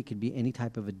pornography, it could be any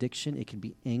type of addiction, it could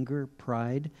be anger,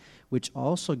 pride, which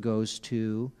also goes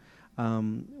to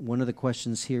one of the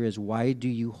questions here is, why do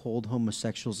you hold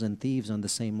homosexuals and thieves on the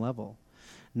same level?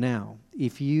 Now,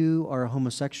 if you are a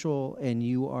homosexual and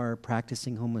you are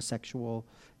practicing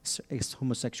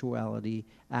homosexuality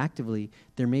actively,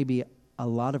 there may be a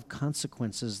lot of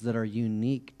consequences that are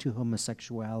unique to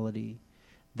homosexuality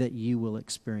that you will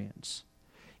experience.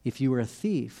 If you are a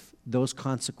thief, those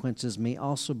consequences may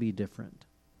also be different.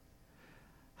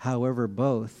 However,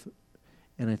 both,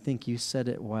 and I think you said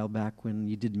it a while back when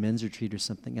you did men's retreat or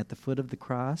something, at the foot of the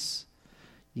cross,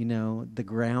 the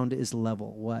ground is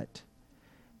level. What?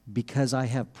 Because I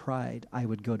have pride, I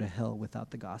would go to hell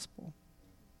without the gospel.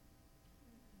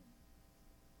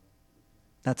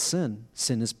 That's sin.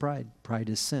 Sin is pride. Pride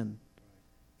is sin.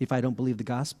 If I don't believe the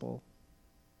gospel,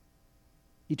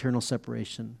 eternal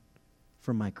separation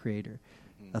from my Creator.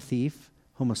 A thief,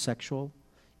 homosexual,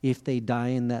 if they die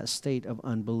in that state of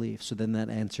unbelief. So then that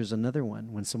answers another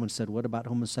one. When someone said, what about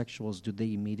homosexuals? Do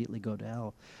they immediately go to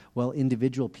hell? Well,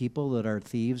 individual people that are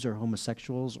thieves or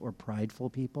homosexuals or prideful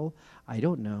people, I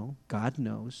don't know. God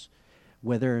knows.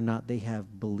 whether or not they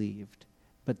have believed.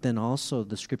 But then also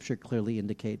the scripture clearly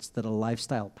indicates that a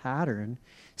lifestyle pattern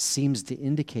seems to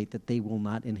indicate that they will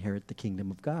not inherit the kingdom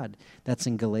of God. That's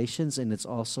in Galatians, and it's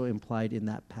also implied in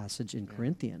that passage in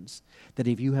Corinthians. That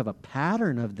if you have a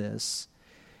pattern of this,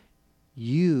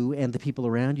 you and the people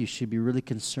around you should be really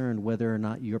concerned whether or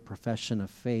not your profession of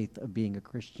faith of being a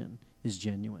Christian is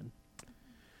genuine.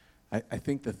 I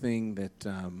think the thing that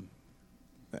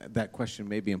that question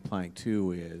may be implying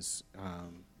too is,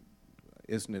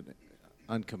 isn't it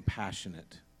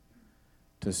uncompassionate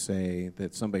to say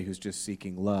that somebody who's just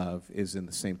seeking love is in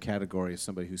the same category as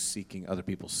somebody who's seeking other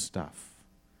people's stuff?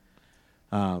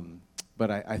 But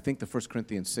I think the 1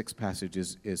 Corinthians 6 passage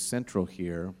is central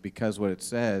here, because what it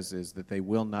says is that they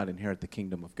will not inherit the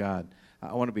kingdom of God.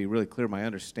 I want to be really clear. My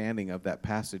understanding of that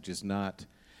passage is not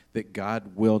that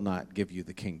God will not give you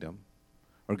the kingdom,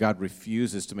 or God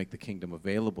refuses to make the kingdom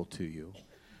available to you.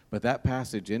 But that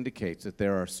passage indicates that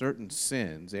there are certain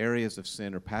sins, areas of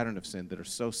sin or pattern of sin that are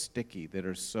so sticky, that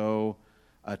are so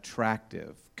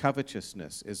attractive.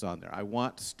 Covetousness is on there. I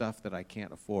want stuff that I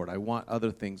can't afford. I want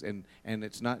other things. And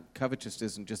it's not,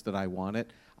 covetousness isn't just that I want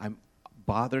it. I'm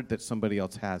bothered that somebody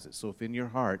else has it. So if in your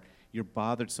heart you're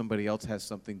bothered somebody else has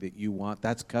something that you want,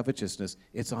 that's covetousness.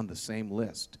 It's on the same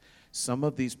list. Some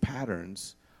of these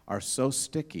patterns are so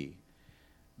sticky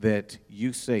that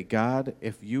you say, God,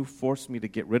 if you force me to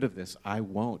get rid of this, I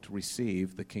won't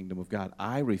receive the kingdom of God.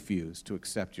 I refuse to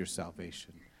accept your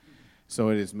salvation. So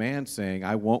it is man saying,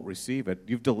 I won't receive it.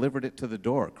 You've delivered it to the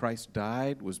door. Christ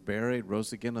died, was buried,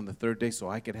 rose again on the third day so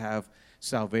I could have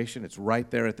salvation. It's right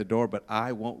there at the door, but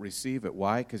I won't receive it.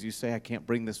 Why? Because you say I can't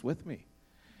bring this with me.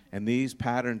 And these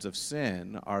patterns of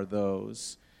sin are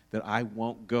those that I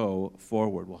won't go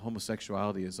forward. Well,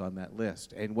 homosexuality is on that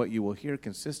list. And what you will hear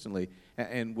consistently,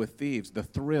 and with thieves, the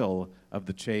thrill of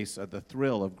the chase, the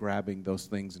thrill of grabbing those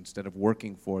things instead of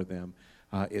working for them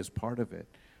is part of it.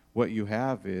 What you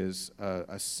have is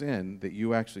a sin that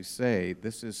you actually say,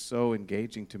 this is so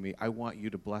engaging to me, I want you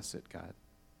to bless it, God.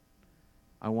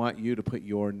 I want you to put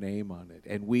your name on it.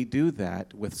 And we do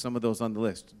that with some of those on the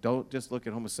list. Don't just look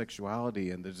at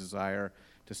homosexuality and the desire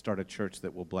to start a church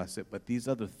that will bless it, but these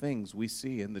other things we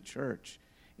see in the church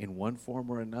in one form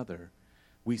or another,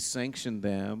 we sanction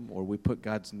them or we put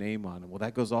God's name on them. Well,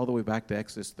 that goes all the way back to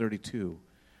Exodus 32,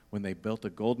 when they built a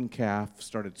golden calf,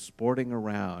 started sporting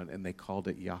around, and they called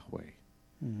it Yahweh.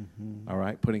 Mm-hmm. All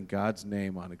right, putting God's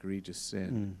name on egregious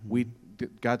sin. Mm-hmm.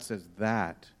 God says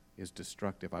that is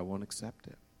destructive. I won't accept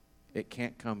it. It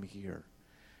can't come here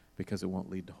because it won't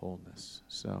lead to wholeness.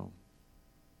 So,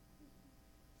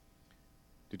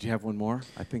 did you have one more?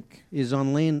 I think. Is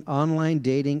online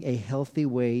dating a healthy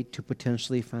way to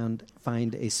potentially find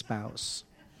a spouse?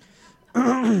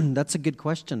 That's a good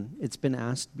question. It's been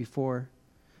asked before.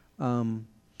 And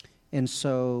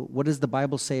so what does the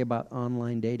Bible say about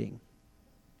online dating?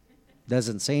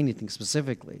 Doesn't say anything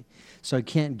specifically. So I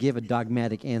can't give a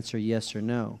dogmatic answer, yes or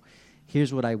no.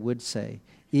 Here's what I would say.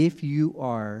 If you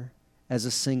are, as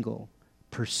a single,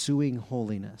 pursuing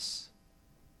holiness,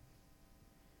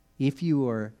 if you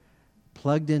are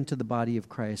plugged into the body of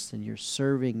Christ and you're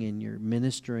serving and you're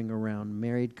ministering around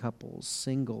married couples,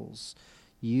 singles,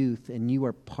 youth, and you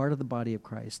are part of the body of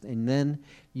Christ, and then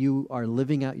you are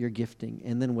living out your gifting,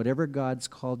 and then whatever God's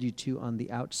called you to on the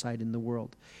outside in the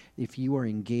world, if you are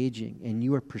engaging and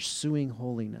you are pursuing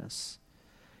holiness,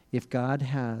 if God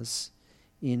has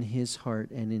in his heart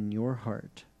and in your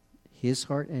heart, his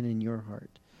heart and in your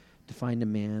heart, to find a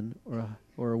man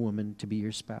or a woman to be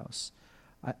your spouse,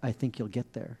 I think you'll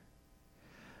get there.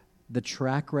 The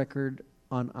track record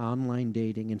on online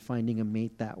dating and finding a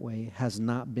mate that way has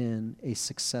not been a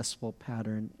successful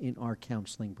pattern in our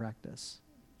counseling practice.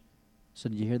 So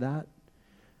did you hear that?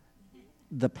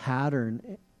 The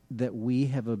pattern that we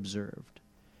have observed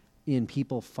in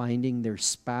people finding their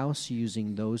spouse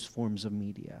using those forms of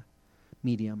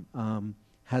medium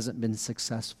hasn't been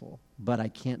successful. But I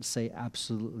can't say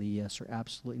absolutely yes or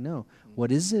absolutely no.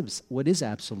 What is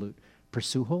absolute?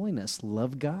 Pursue holiness,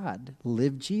 love God,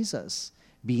 live Jesus,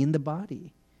 be in the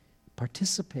body,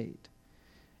 participate.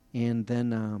 And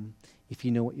then if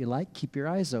you know what you like, keep your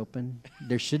eyes open.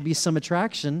 There should be some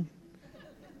attraction.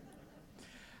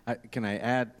 Can I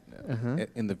add,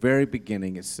 in the very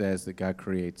beginning it says that God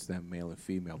creates them male and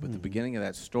female, but the beginning of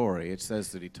that story, it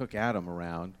says that he took Adam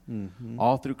around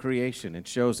all through creation and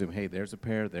shows him, hey, there's a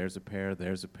pair, there's a pair,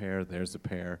 there's a pair, there's a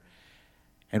pair.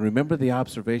 And remember the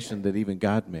observation that even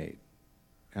God made.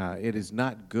 It is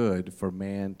not good for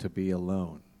man to be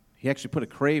alone. He actually put a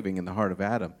craving in the heart of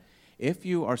Adam. If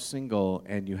you are single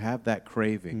and you have that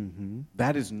craving,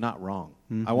 that is not wrong.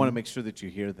 I want to make sure that you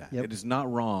hear that. Yep. It is not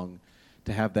wrong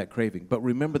to have that craving. But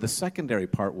remember, the secondary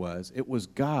part was, it was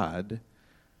God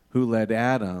who led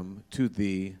Adam to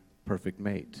the perfect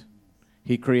mate.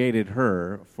 He created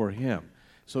her for him.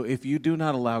 So if you do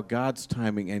not allow God's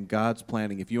timing and God's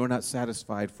planning, if you are not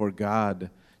satisfied for God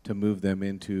to move them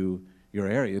into your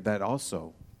area, that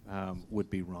also would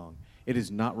be wrong. It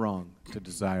is not wrong to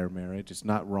desire marriage. It's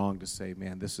not wrong to say,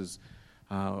 man, this is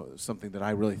something that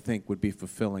I really think would be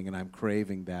fulfilling, and I'm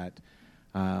craving that.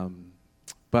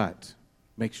 But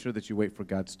make sure that you wait for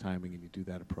God's timing and you do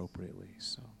that appropriately.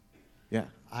 So, yeah.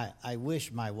 I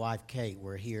wish my wife Kate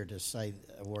were here to say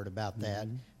a word about that,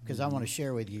 because I want to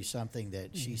share with you something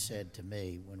that she said to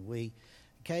me when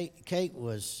Kate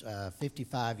was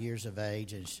 55 years of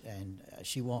age, and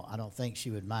she won't. I don't think she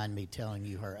would mind me telling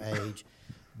you her age,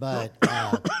 but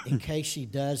in case she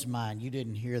does mind, you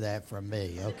didn't hear that from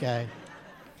me, okay?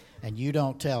 And you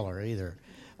don't tell her either.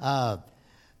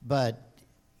 But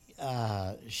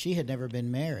she had never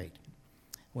been married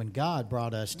when God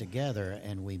brought us together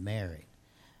and we married.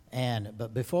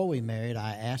 But before we married,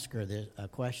 I asked her a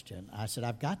question. I said,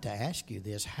 I've got to ask you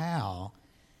this. How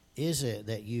is it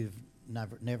that you've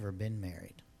never been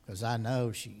married? Because I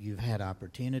know you've had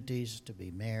opportunities to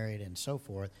be married and so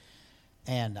forth.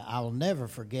 And I will never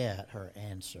forget her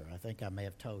answer. I think I may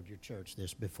have told your church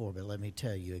this before, but let me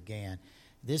tell you again.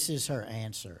 This is her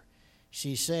answer.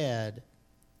 She said,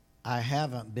 I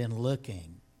haven't been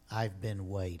looking, I've been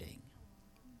waiting.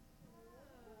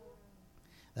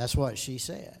 That's what she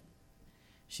said.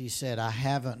 She said, I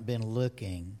haven't been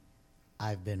looking,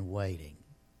 I've been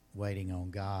waiting on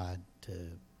God to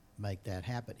make that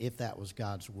happen, if that was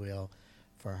God's will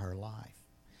for her life.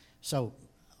 So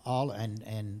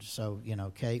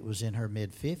Kate was in her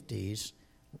mid-50s,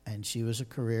 and she was a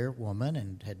career woman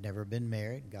and had never been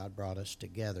married. God brought us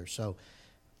together. So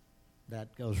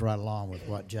that goes right along with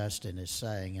what Justin is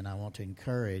saying, and I want to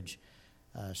encourage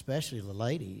especially the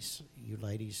ladies, you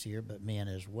ladies here, but men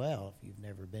as well, if you've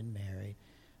never been married.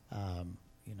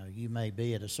 You may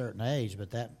be at a certain age,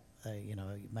 but that,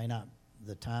 it may not,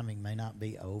 the timing may not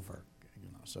be over.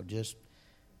 So just,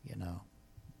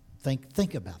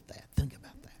 think about that. Think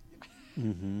about that.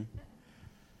 Mm-hmm.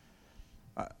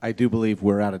 I do believe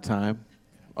we're out of time.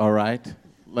 All right.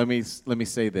 Let me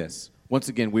say this. Once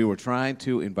again, we were trying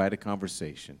to invite a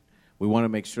conversation. We want to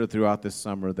make sure throughout this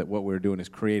summer that what we're doing is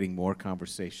creating more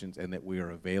conversations and that we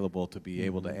are available to be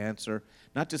able to answer,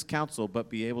 not just counsel, but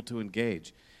be able to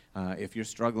engage. If you're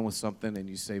struggling with something and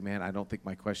you say, man, I don't think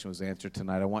my question was answered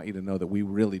tonight, I want you to know that we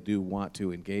really do want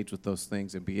to engage with those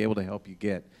things and be able to help you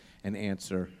get an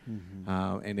answer.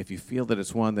 And if you feel that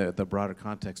it's one that the broader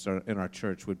context in our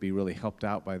church would be really helped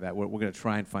out by that, we're going to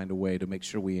try and find a way to make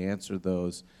sure we answer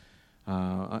those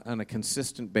on a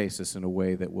consistent basis in a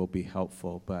way that will be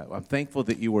helpful. But I'm thankful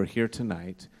that you were here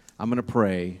tonight. I'm going to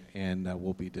pray, and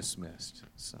we'll be dismissed.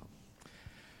 So,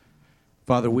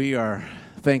 Father, we are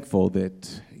thankful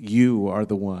that you are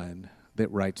the one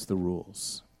that writes the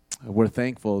rules. We're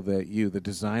thankful that you, the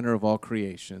designer of all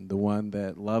creation, the one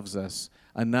that loves us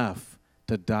enough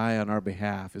to die on our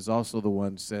behalf, is also the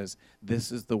one who says,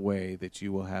 this is the way that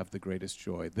you will have the greatest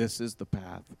joy. This is the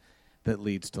path that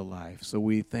leads to life. So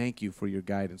we thank you for your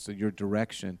guidance and your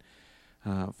direction.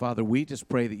 Father, we just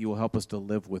pray that you will help us to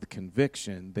live with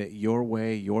conviction that your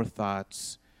way, your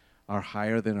thoughts are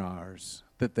higher than ours,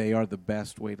 that they are the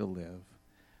best way to live.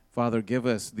 Father, give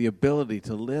us the ability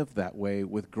to live that way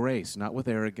with grace, not with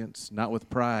arrogance, not with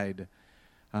pride,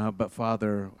 but,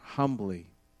 Father, humbly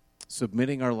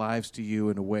submitting our lives to you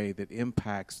in a way that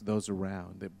impacts those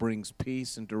around, that brings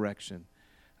peace and direction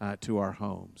to our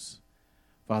homes.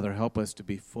 Father, help us to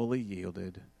be fully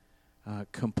yielded,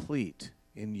 complete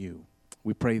in you.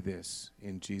 We pray this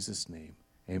in Jesus' name.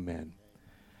 Amen.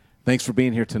 Thanks for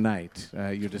being here tonight.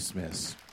 You're dismissed.